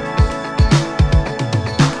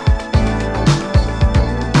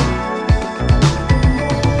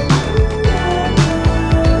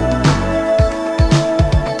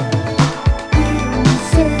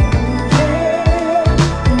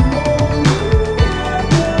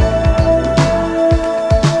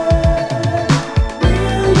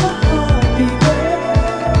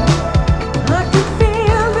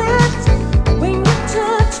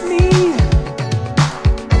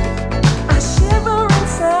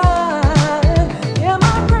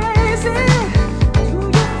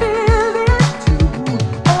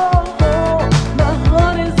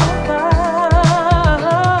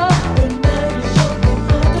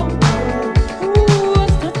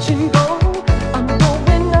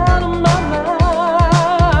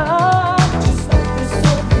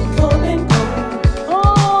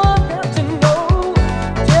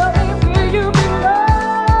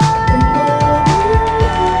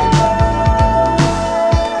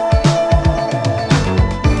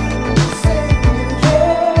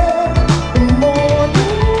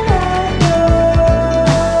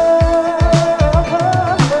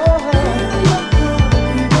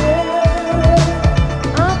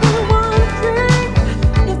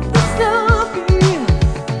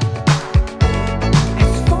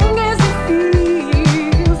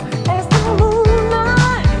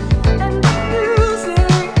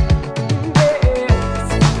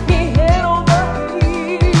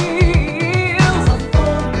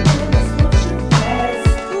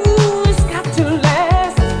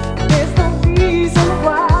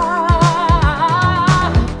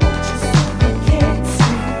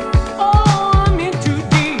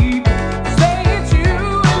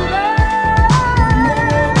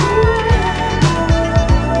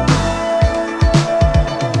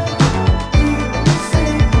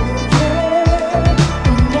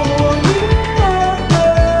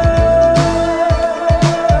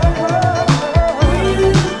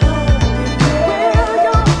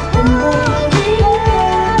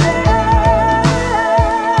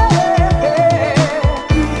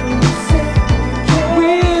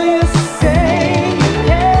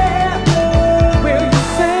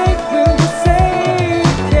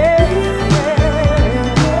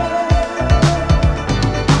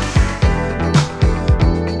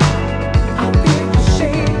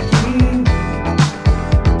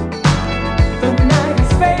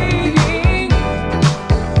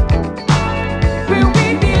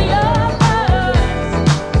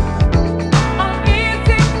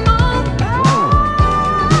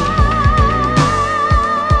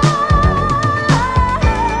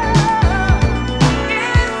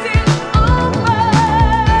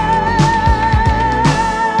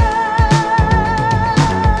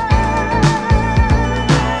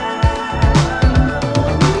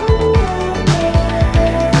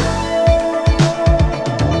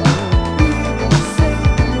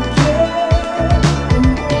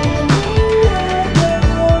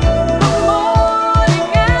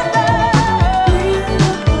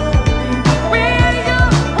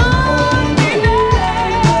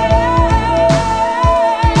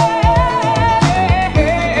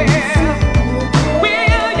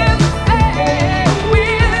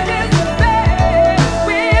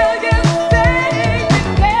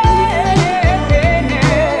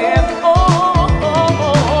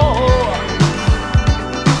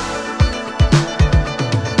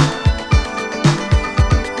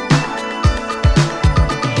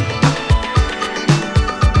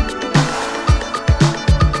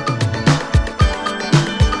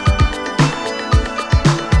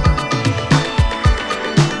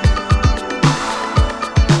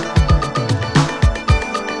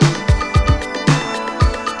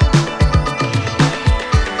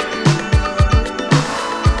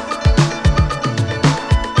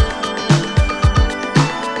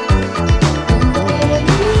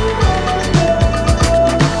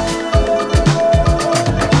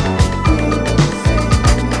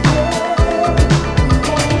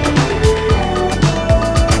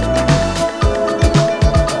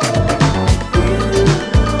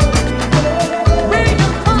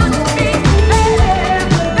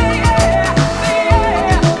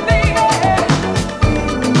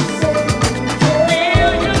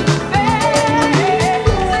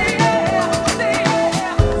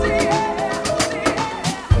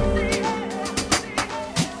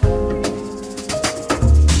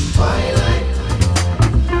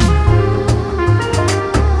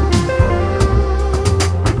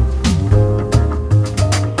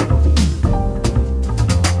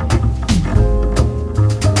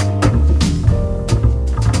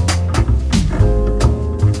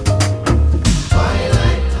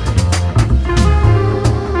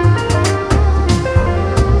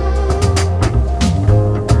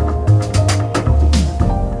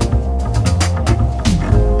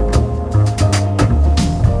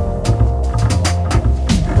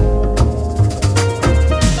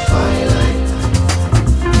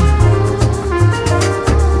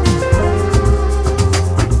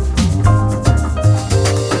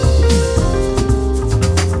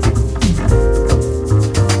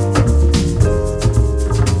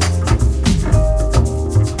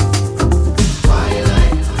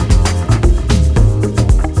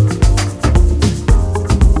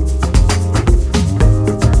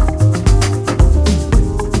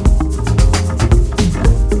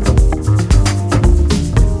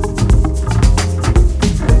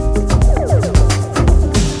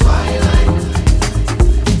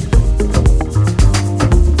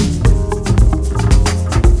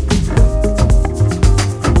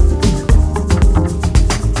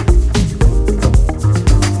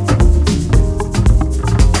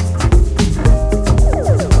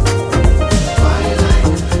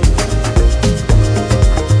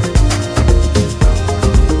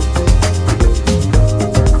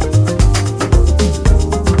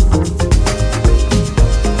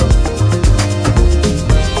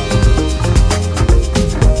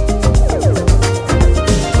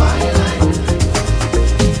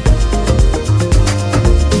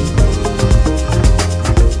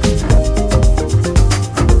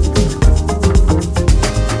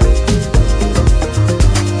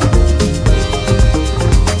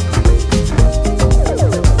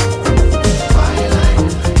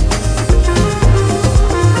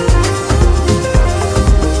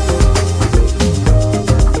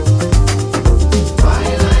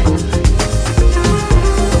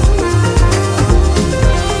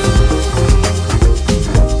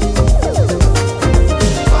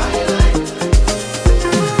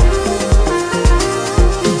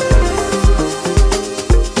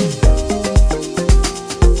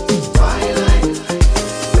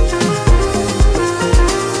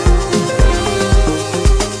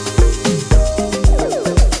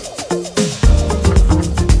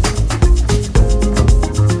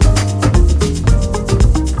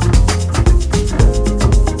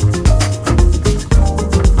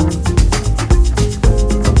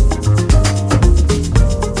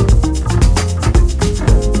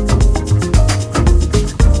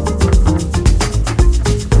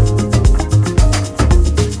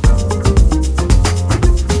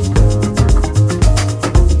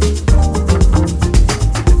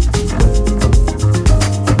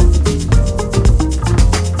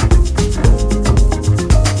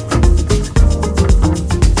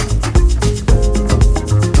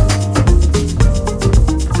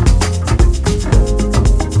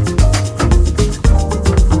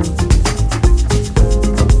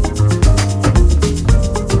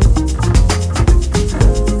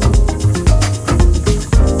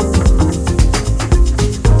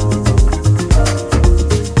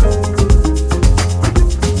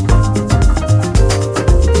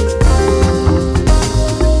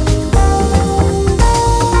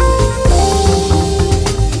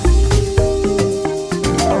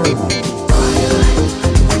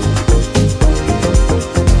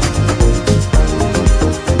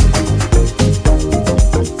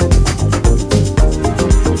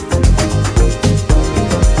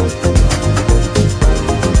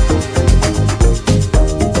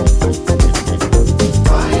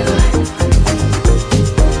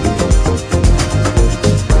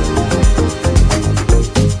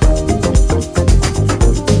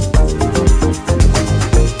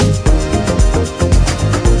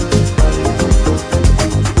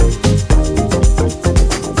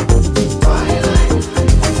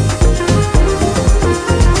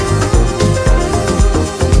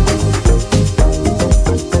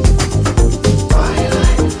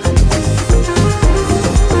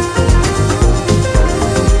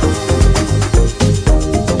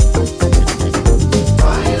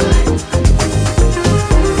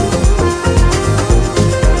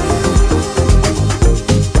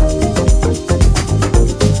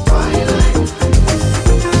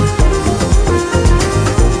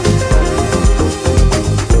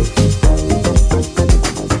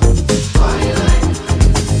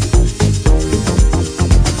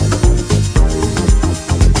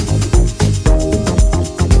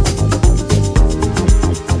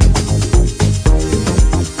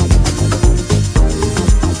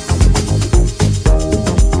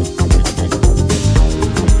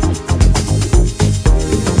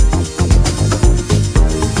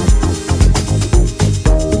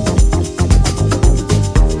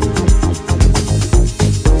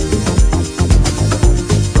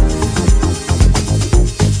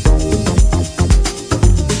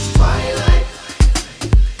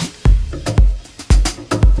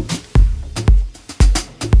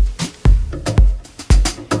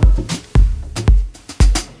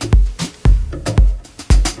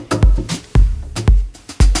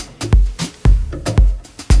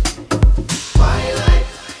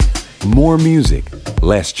 More music,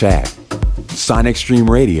 less chat.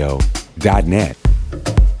 SonicStreamRadio.net.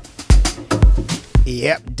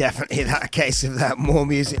 Yep, definitely that case of that. More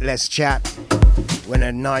music, less chat. When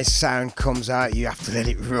a nice sound comes out, you have to let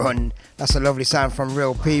it run. That's a lovely sound from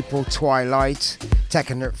Real People, Twilight,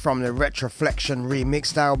 taken it from the Retroflexion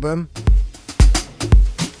remixed album.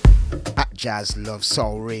 At Jazz Love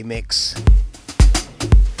Soul remix.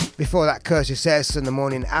 Before that, Curtis Airston, The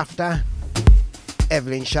Morning After.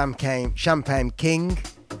 Evelyn Champagne King,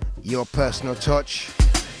 Your Personal Touch.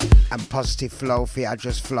 And Positive Flow for Your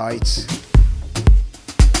Address Flight.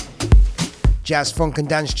 Jazz, funk and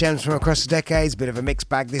dance gems from across the decades. Bit of a mixed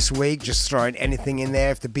bag this week. Just throwing anything in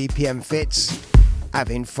there if the BPM fits.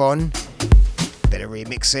 Having fun. Bit of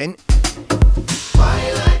remixing.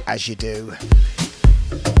 As you do.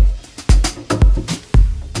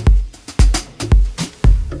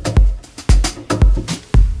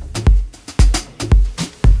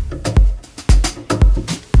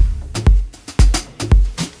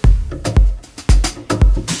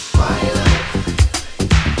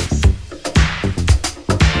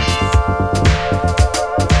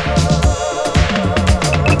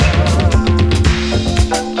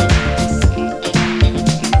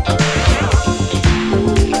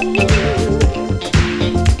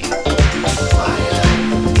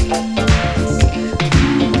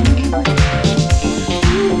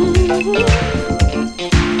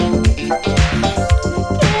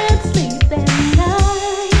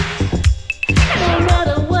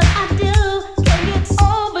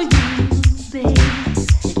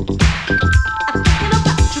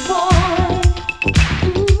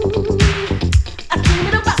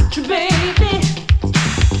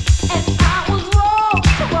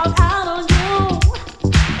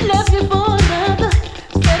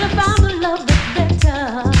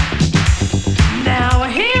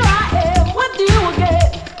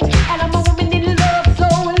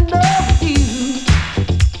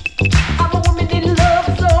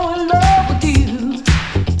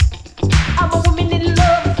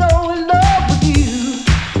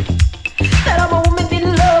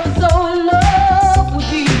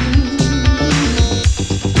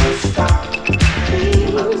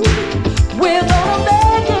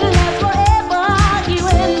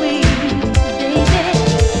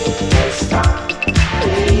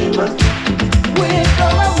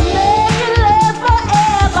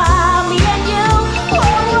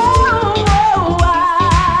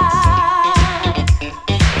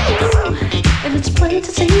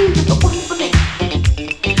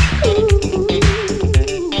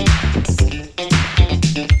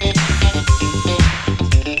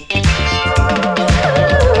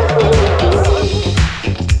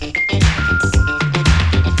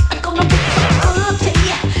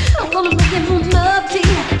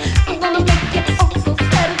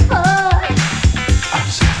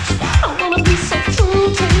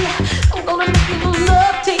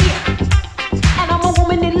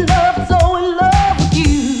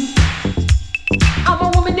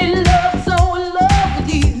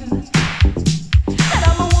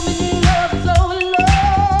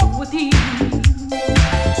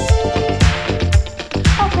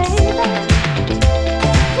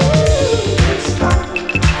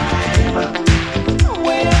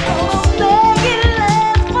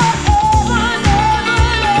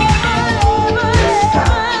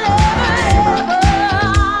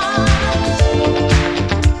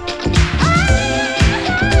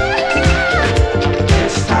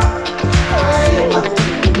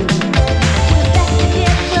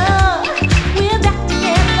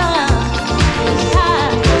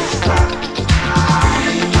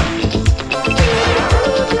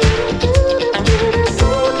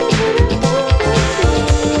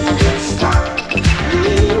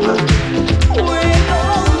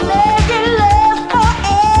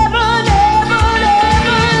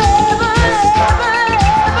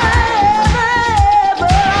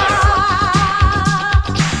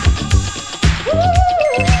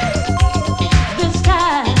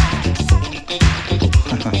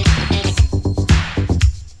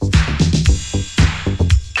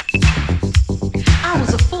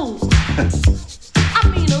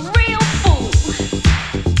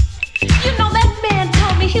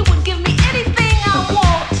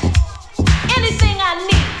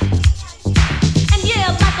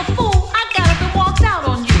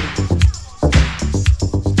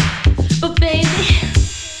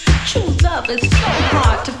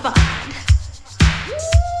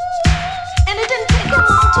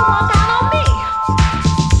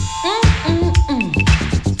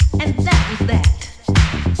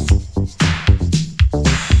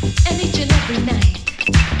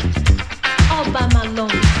 by my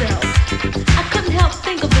lonely self.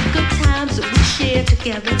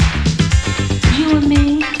 together. You and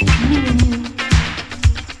me and you.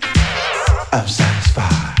 I'm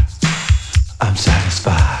satisfied. I'm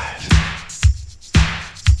satisfied.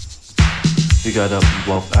 You got up and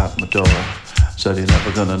walked out my door. Said you're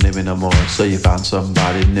never gonna need me no more. So you found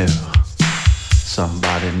somebody new.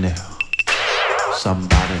 Somebody new.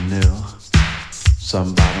 Somebody new.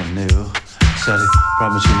 Somebody new. Said he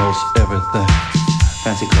promised you most everything.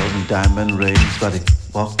 Fancy clothes and diamond rings. But he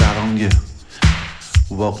walked out on you.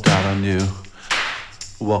 Walked out on you.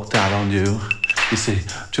 Walked out on you. You see,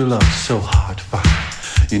 true love is so hard to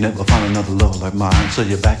find. You never find another love like mine. So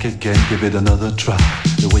you're back again, give it another try.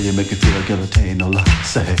 The way you make me feel, I can attain no lie.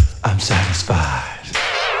 Say, I'm satisfied.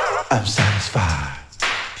 I'm satisfied.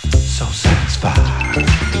 So satisfied.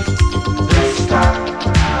 This time.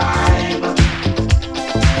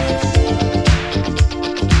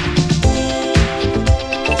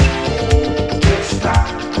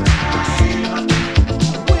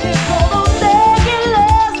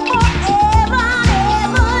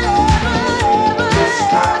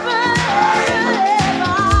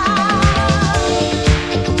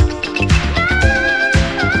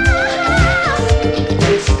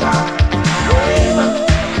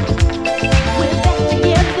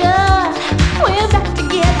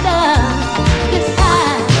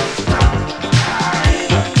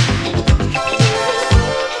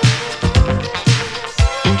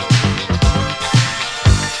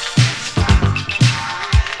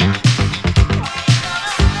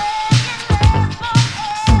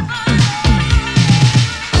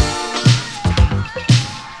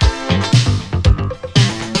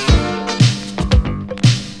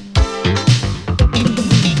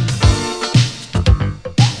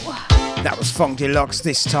 Funk Deluxe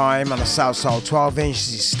this time on the South Soul 12-inch.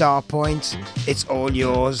 This is Starpoint. It's all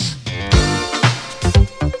yours.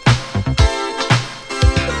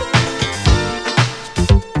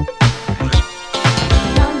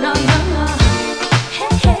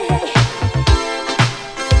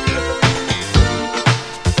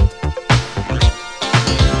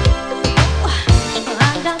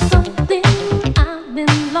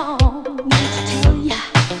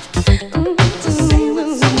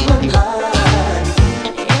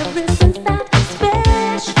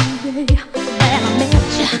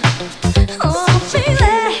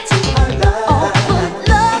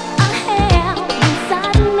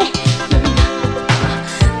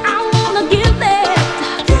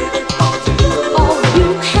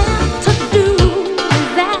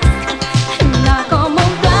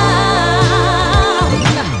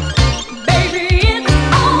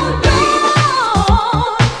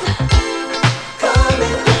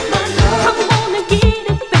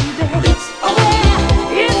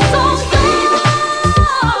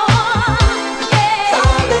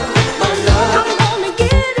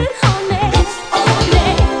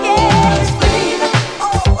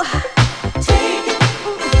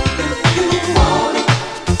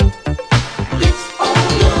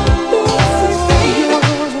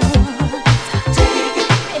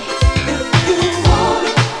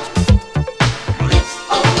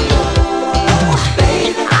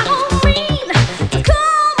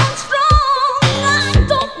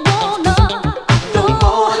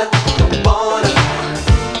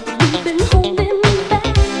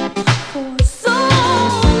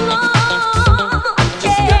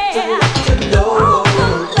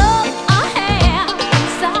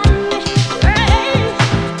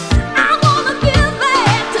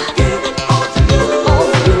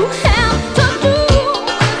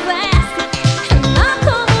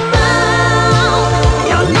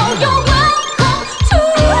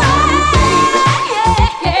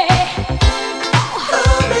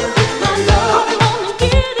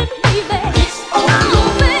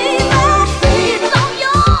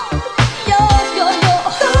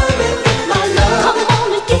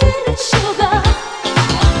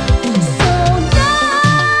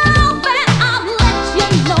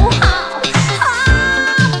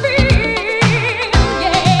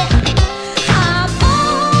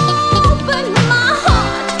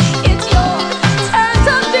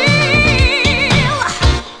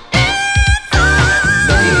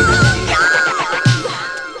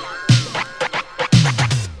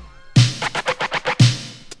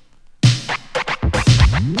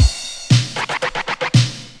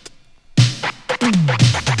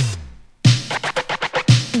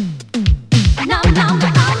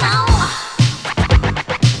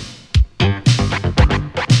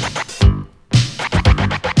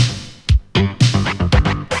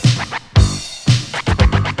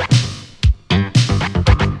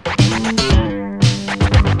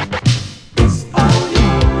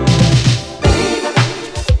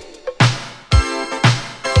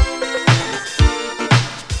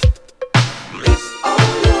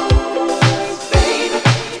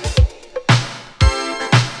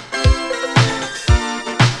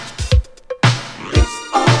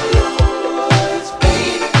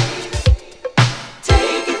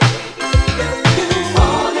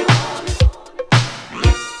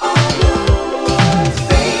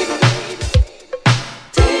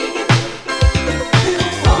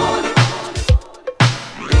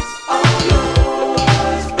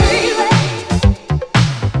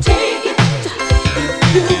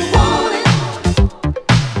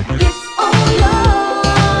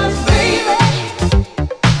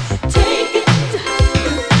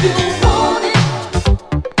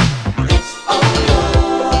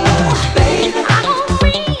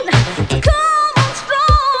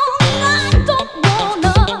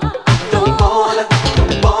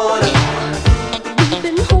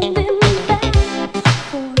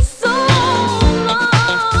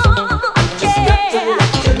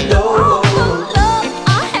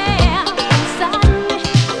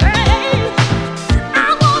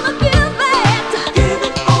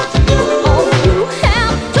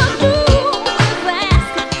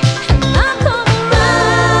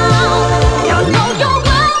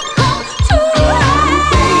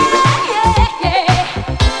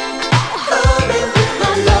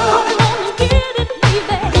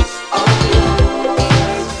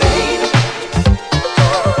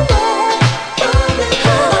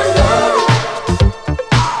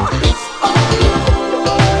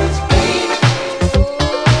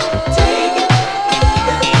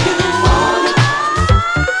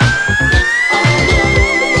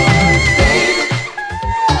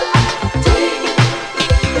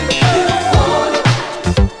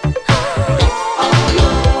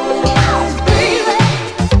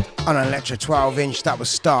 Spectra 12-inch. That was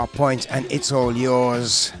Star Point and It's All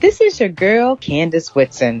Yours. This is your girl, Candace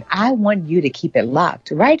Whitson. I want you to keep it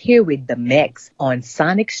locked right here with The Mix on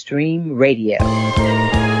Sonic Stream Radio.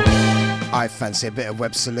 I fancy a bit of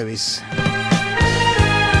Webster Lewis.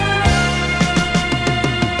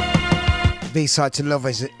 B-side to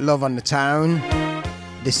Love on the Town.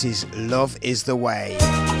 This is Love is the Way.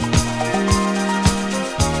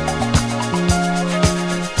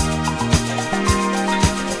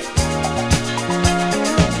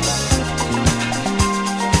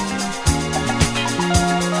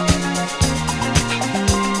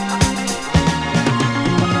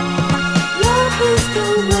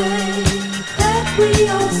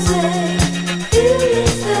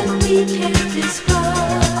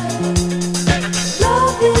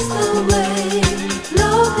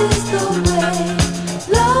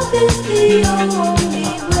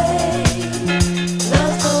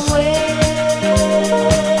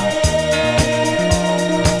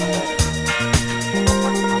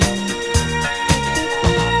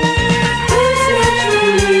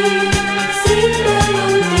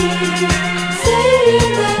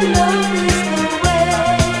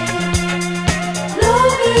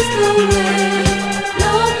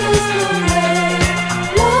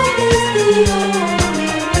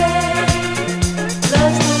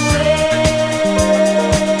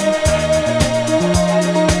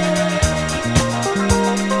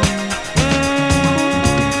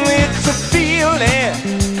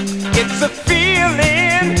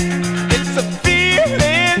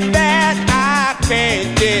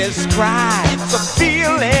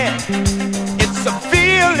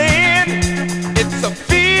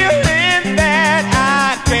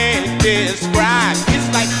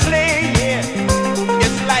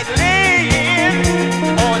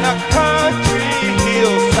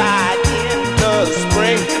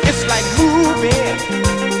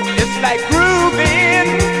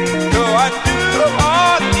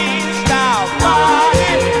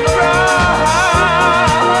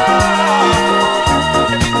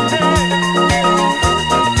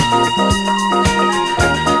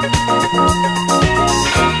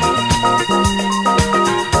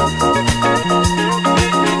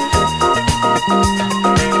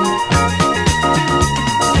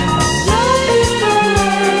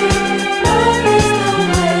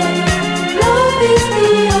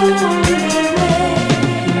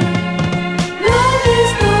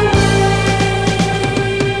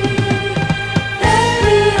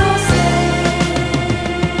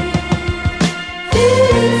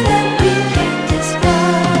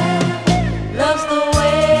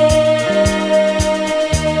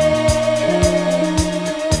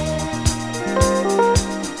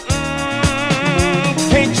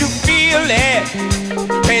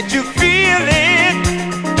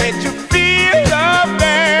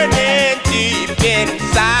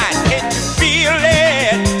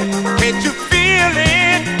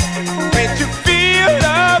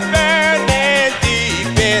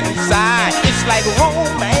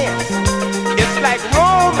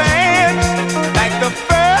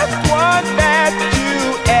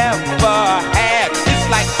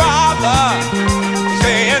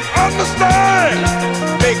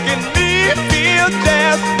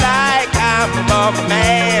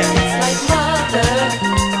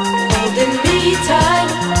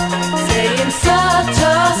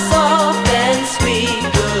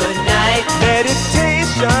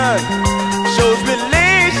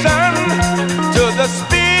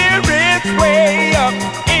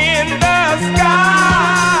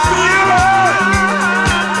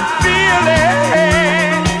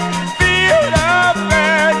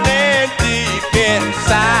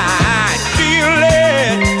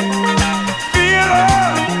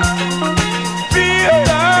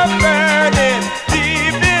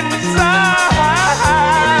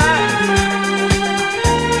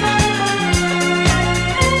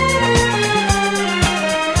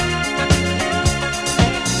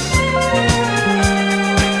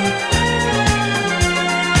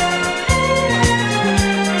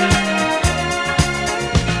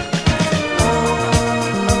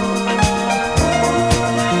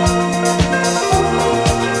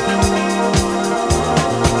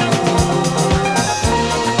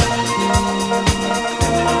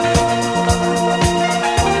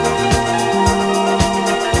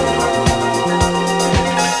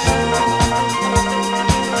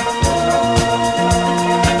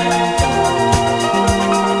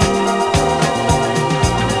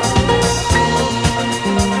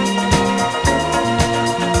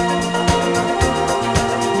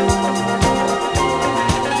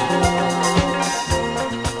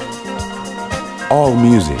 All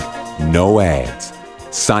music, no ads.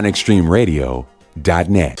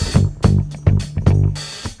 sonicstreamradio.net.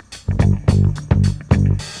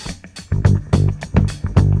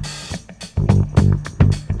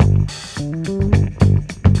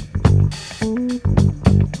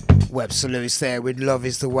 Webster Lewis there with Love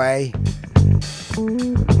Is The Way.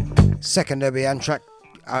 Second Herbie Hancock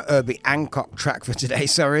track for today,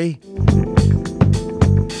 sorry.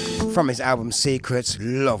 From his album Secrets,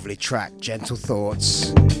 lovely track, Gentle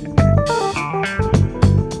Thoughts.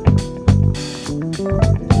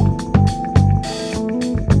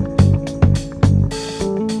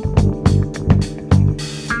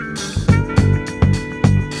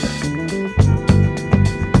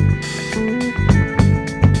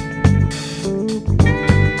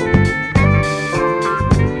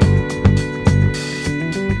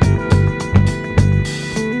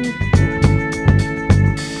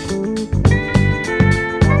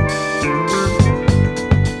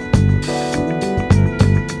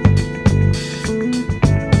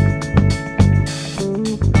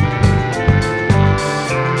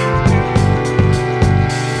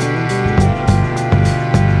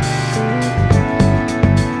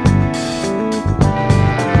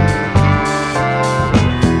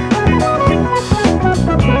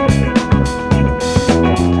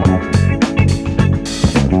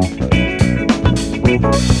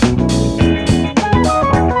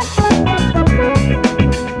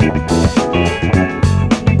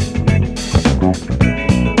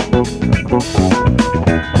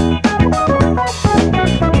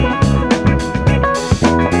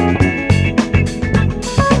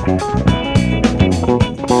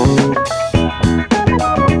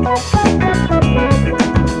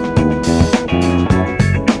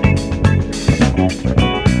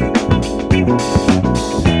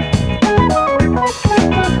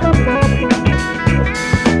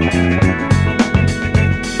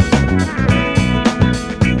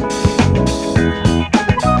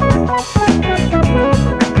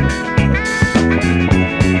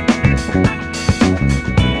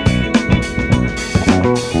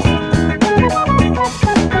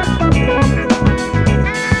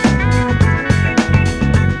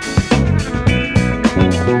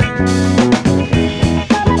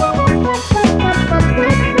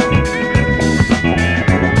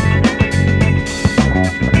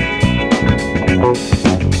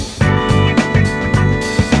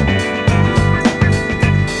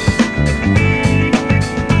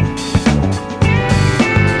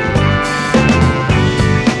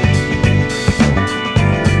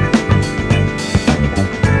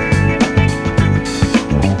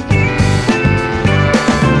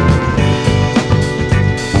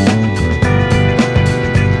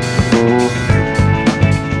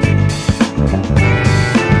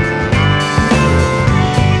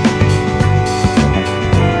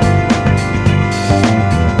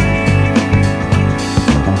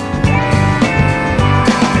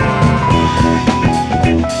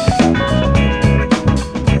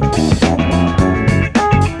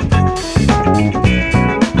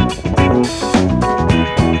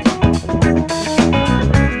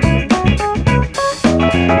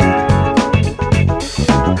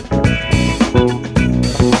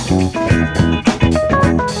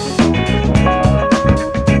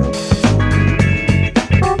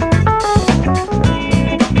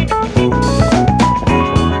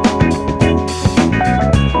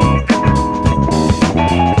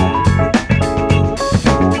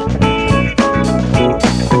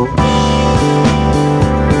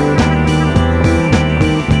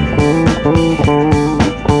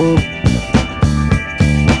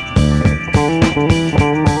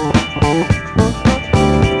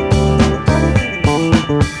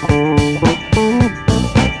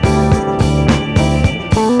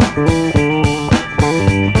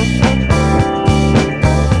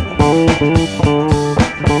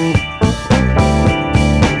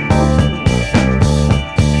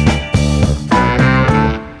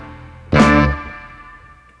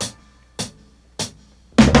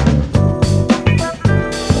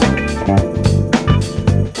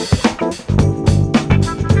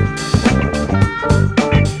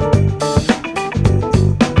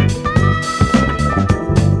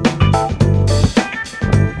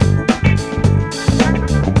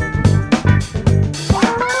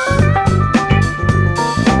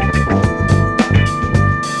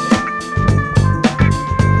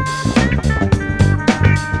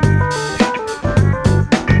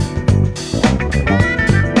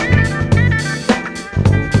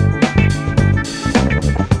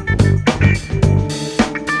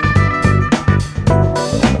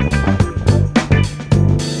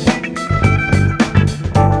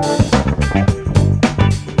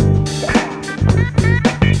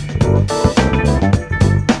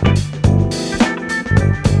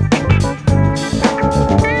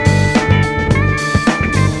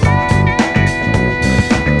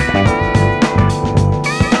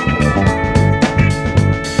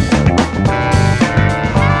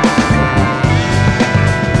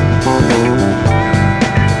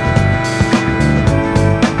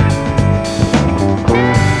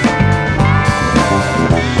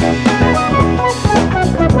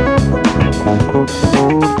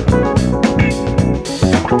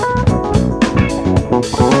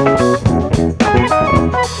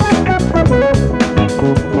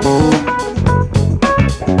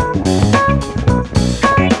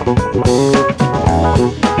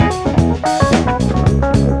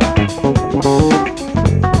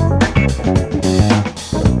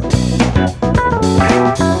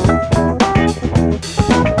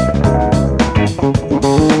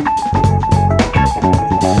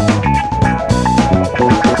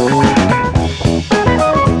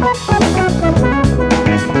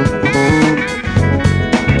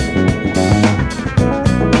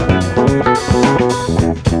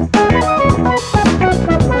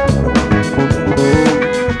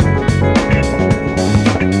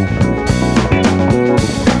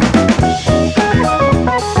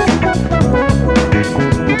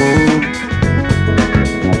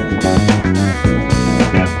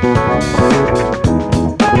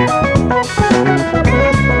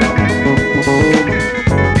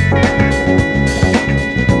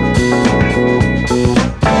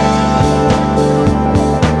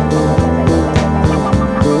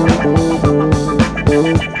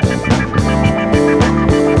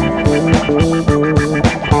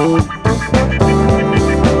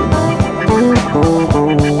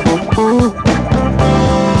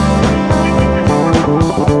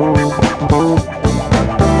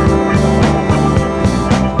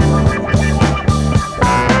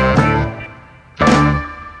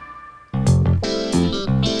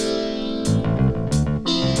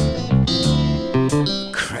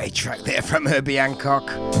 from Herbie Hancock.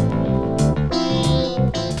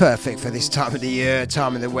 Perfect for this time of the year,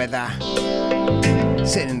 time of the weather.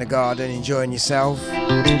 Sitting in the garden, enjoying yourself.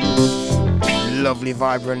 Lovely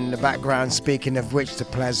vibrant in the background, speaking of which, the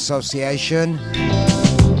Players Association.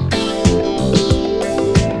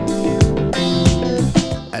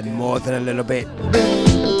 And more than a little bit.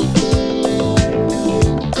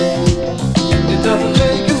 It doesn't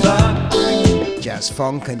take a lot. Jazz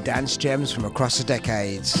funk and dance gems from across the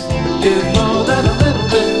decades. Give more than a little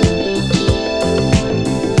bit.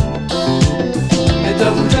 It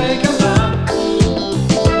doesn't take a lot.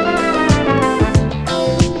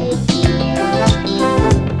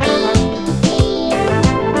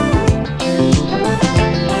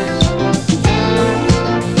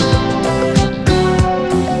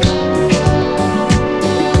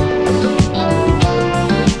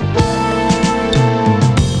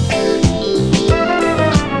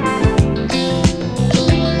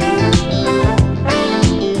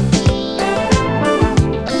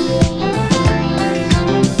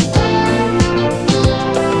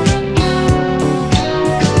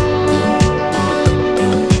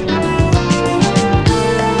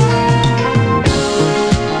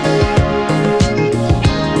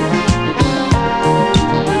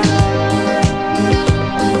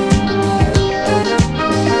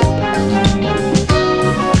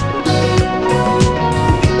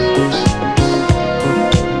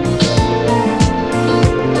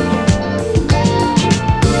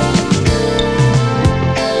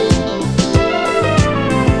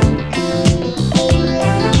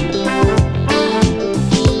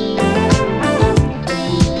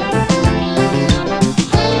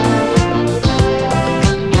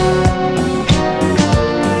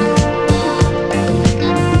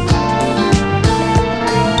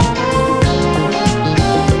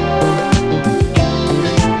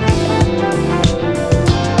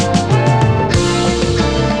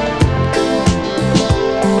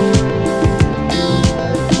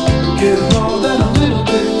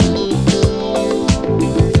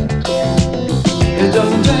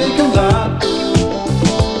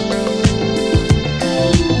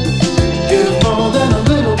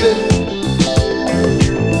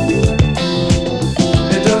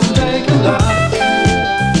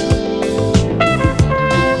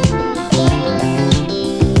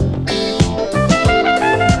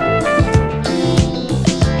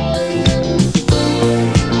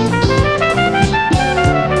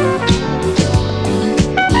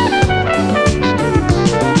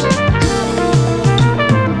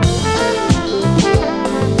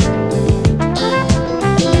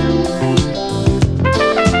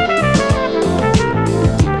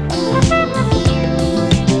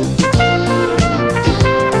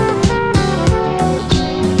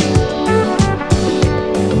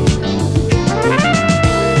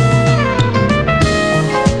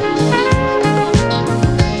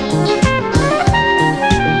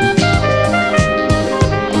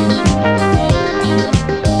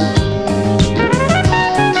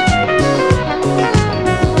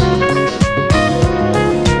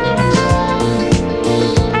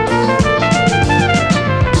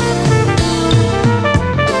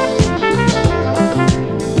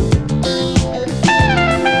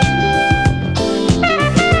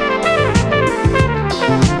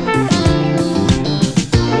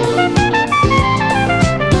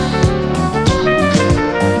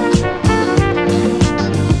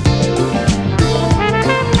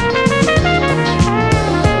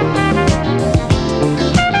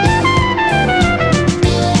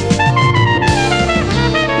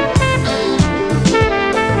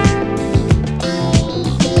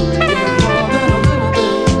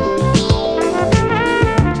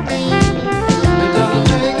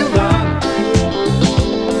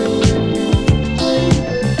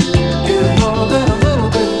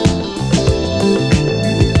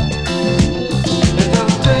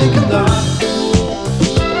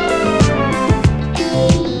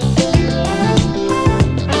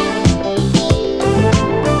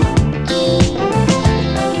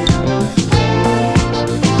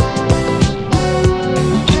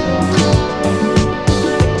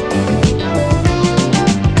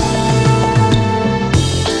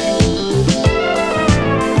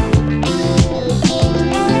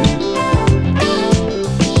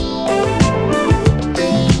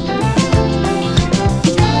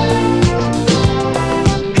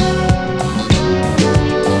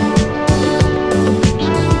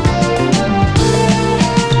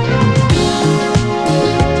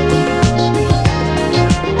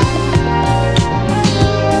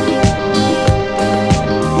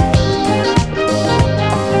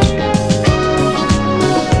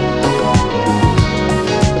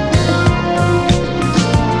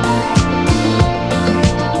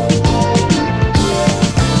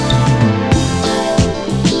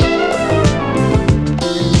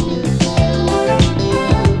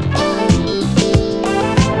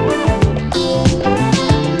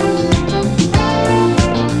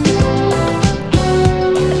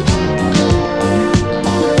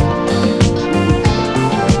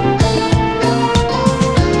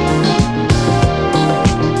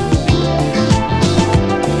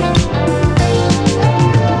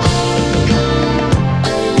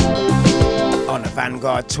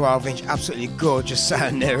 Vanguard 12-inch, absolutely gorgeous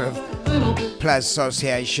sound there of Players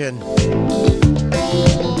Association.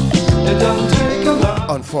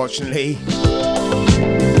 Unfortunately,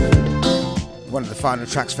 one of the final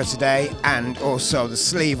tracks for today, and also the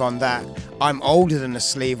sleeve on that. I'm older than the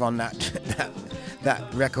sleeve on that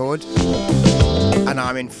record, and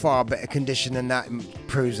I'm in far better condition than that. It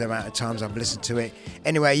proves the amount of times I've listened to it.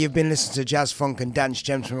 Anyway, you've been listening to Jazz, Funk and Dance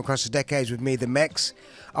Gems from across the decades with me, The Mex.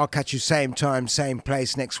 I'll catch you same time, same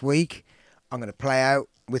place next week. I'm going to play out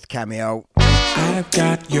with Cameo. I've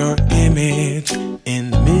got your image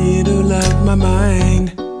in the middle of my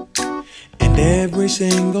mind, and every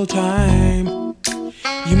single time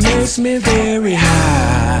you miss me very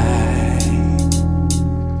high.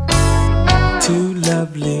 Two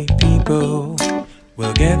lovely people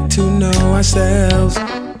will get to know ourselves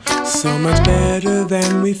so much better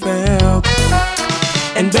than we felt,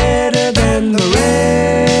 and better than the rest.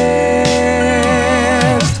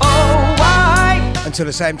 Oh, why? Until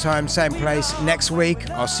the same time, same place next week.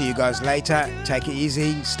 I'll see you guys later. Take it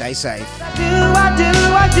easy. Stay safe. I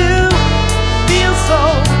do feel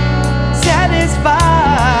so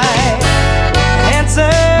satisfied.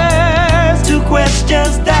 Answers to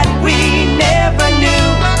questions that we never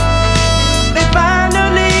knew, they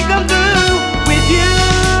finally come through with you.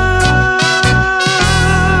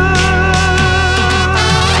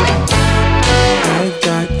 I've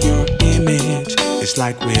got your image. It's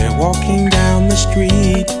like we're walking down the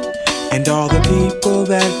street, and all the people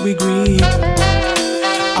that we greet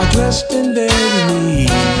are dressed in very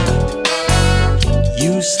neat.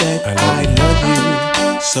 You said I love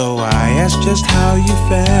you, so I asked just how you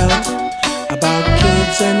felt about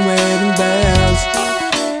kids and wedding bells,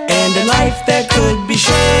 and a life that could be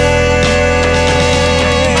shared.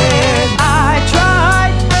 I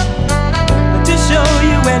tried to show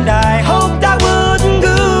you, and I hoped I wouldn't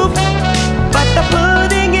goof, but the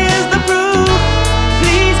pudding is the proof.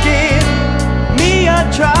 Please give me a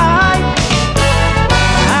try.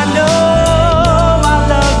 I know I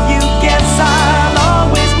love you, guess I'll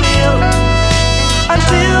always will,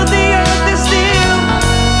 until the earth is still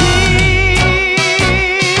here.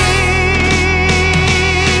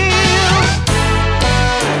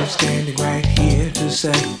 I'm standing right here to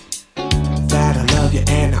say that I love you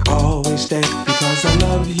and I always stay, because I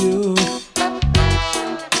love you,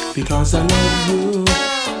 because I love you.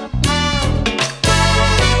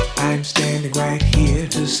 I'm standing right here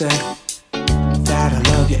to say that I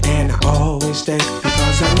love you and I always stay,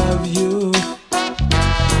 because I love you,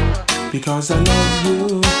 because I love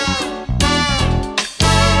you.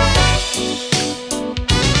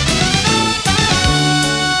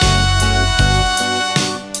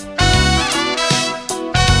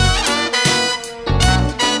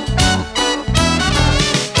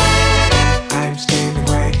 I'm standing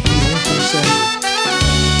right here to say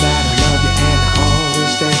that I love you and I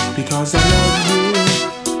always stay, because I love you,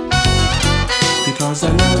 because I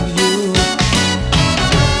love you.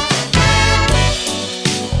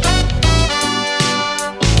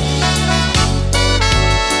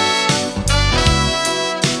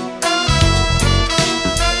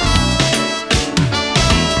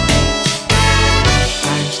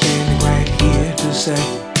 I'm standing right here to say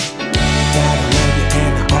that I love you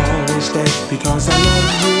and I always stay, because I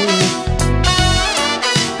love you,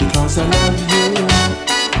 because I love you.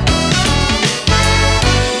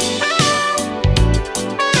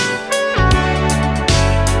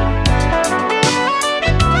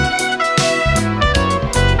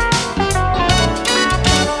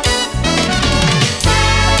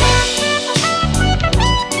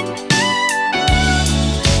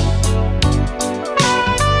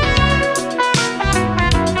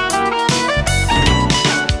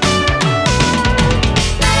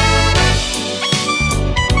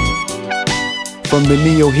 From the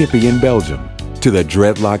neo-hippie in Belgium to the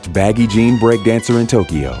dreadlocked baggy jean breakdancer in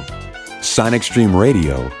Tokyo,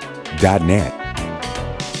 SonicStreamRadio.net.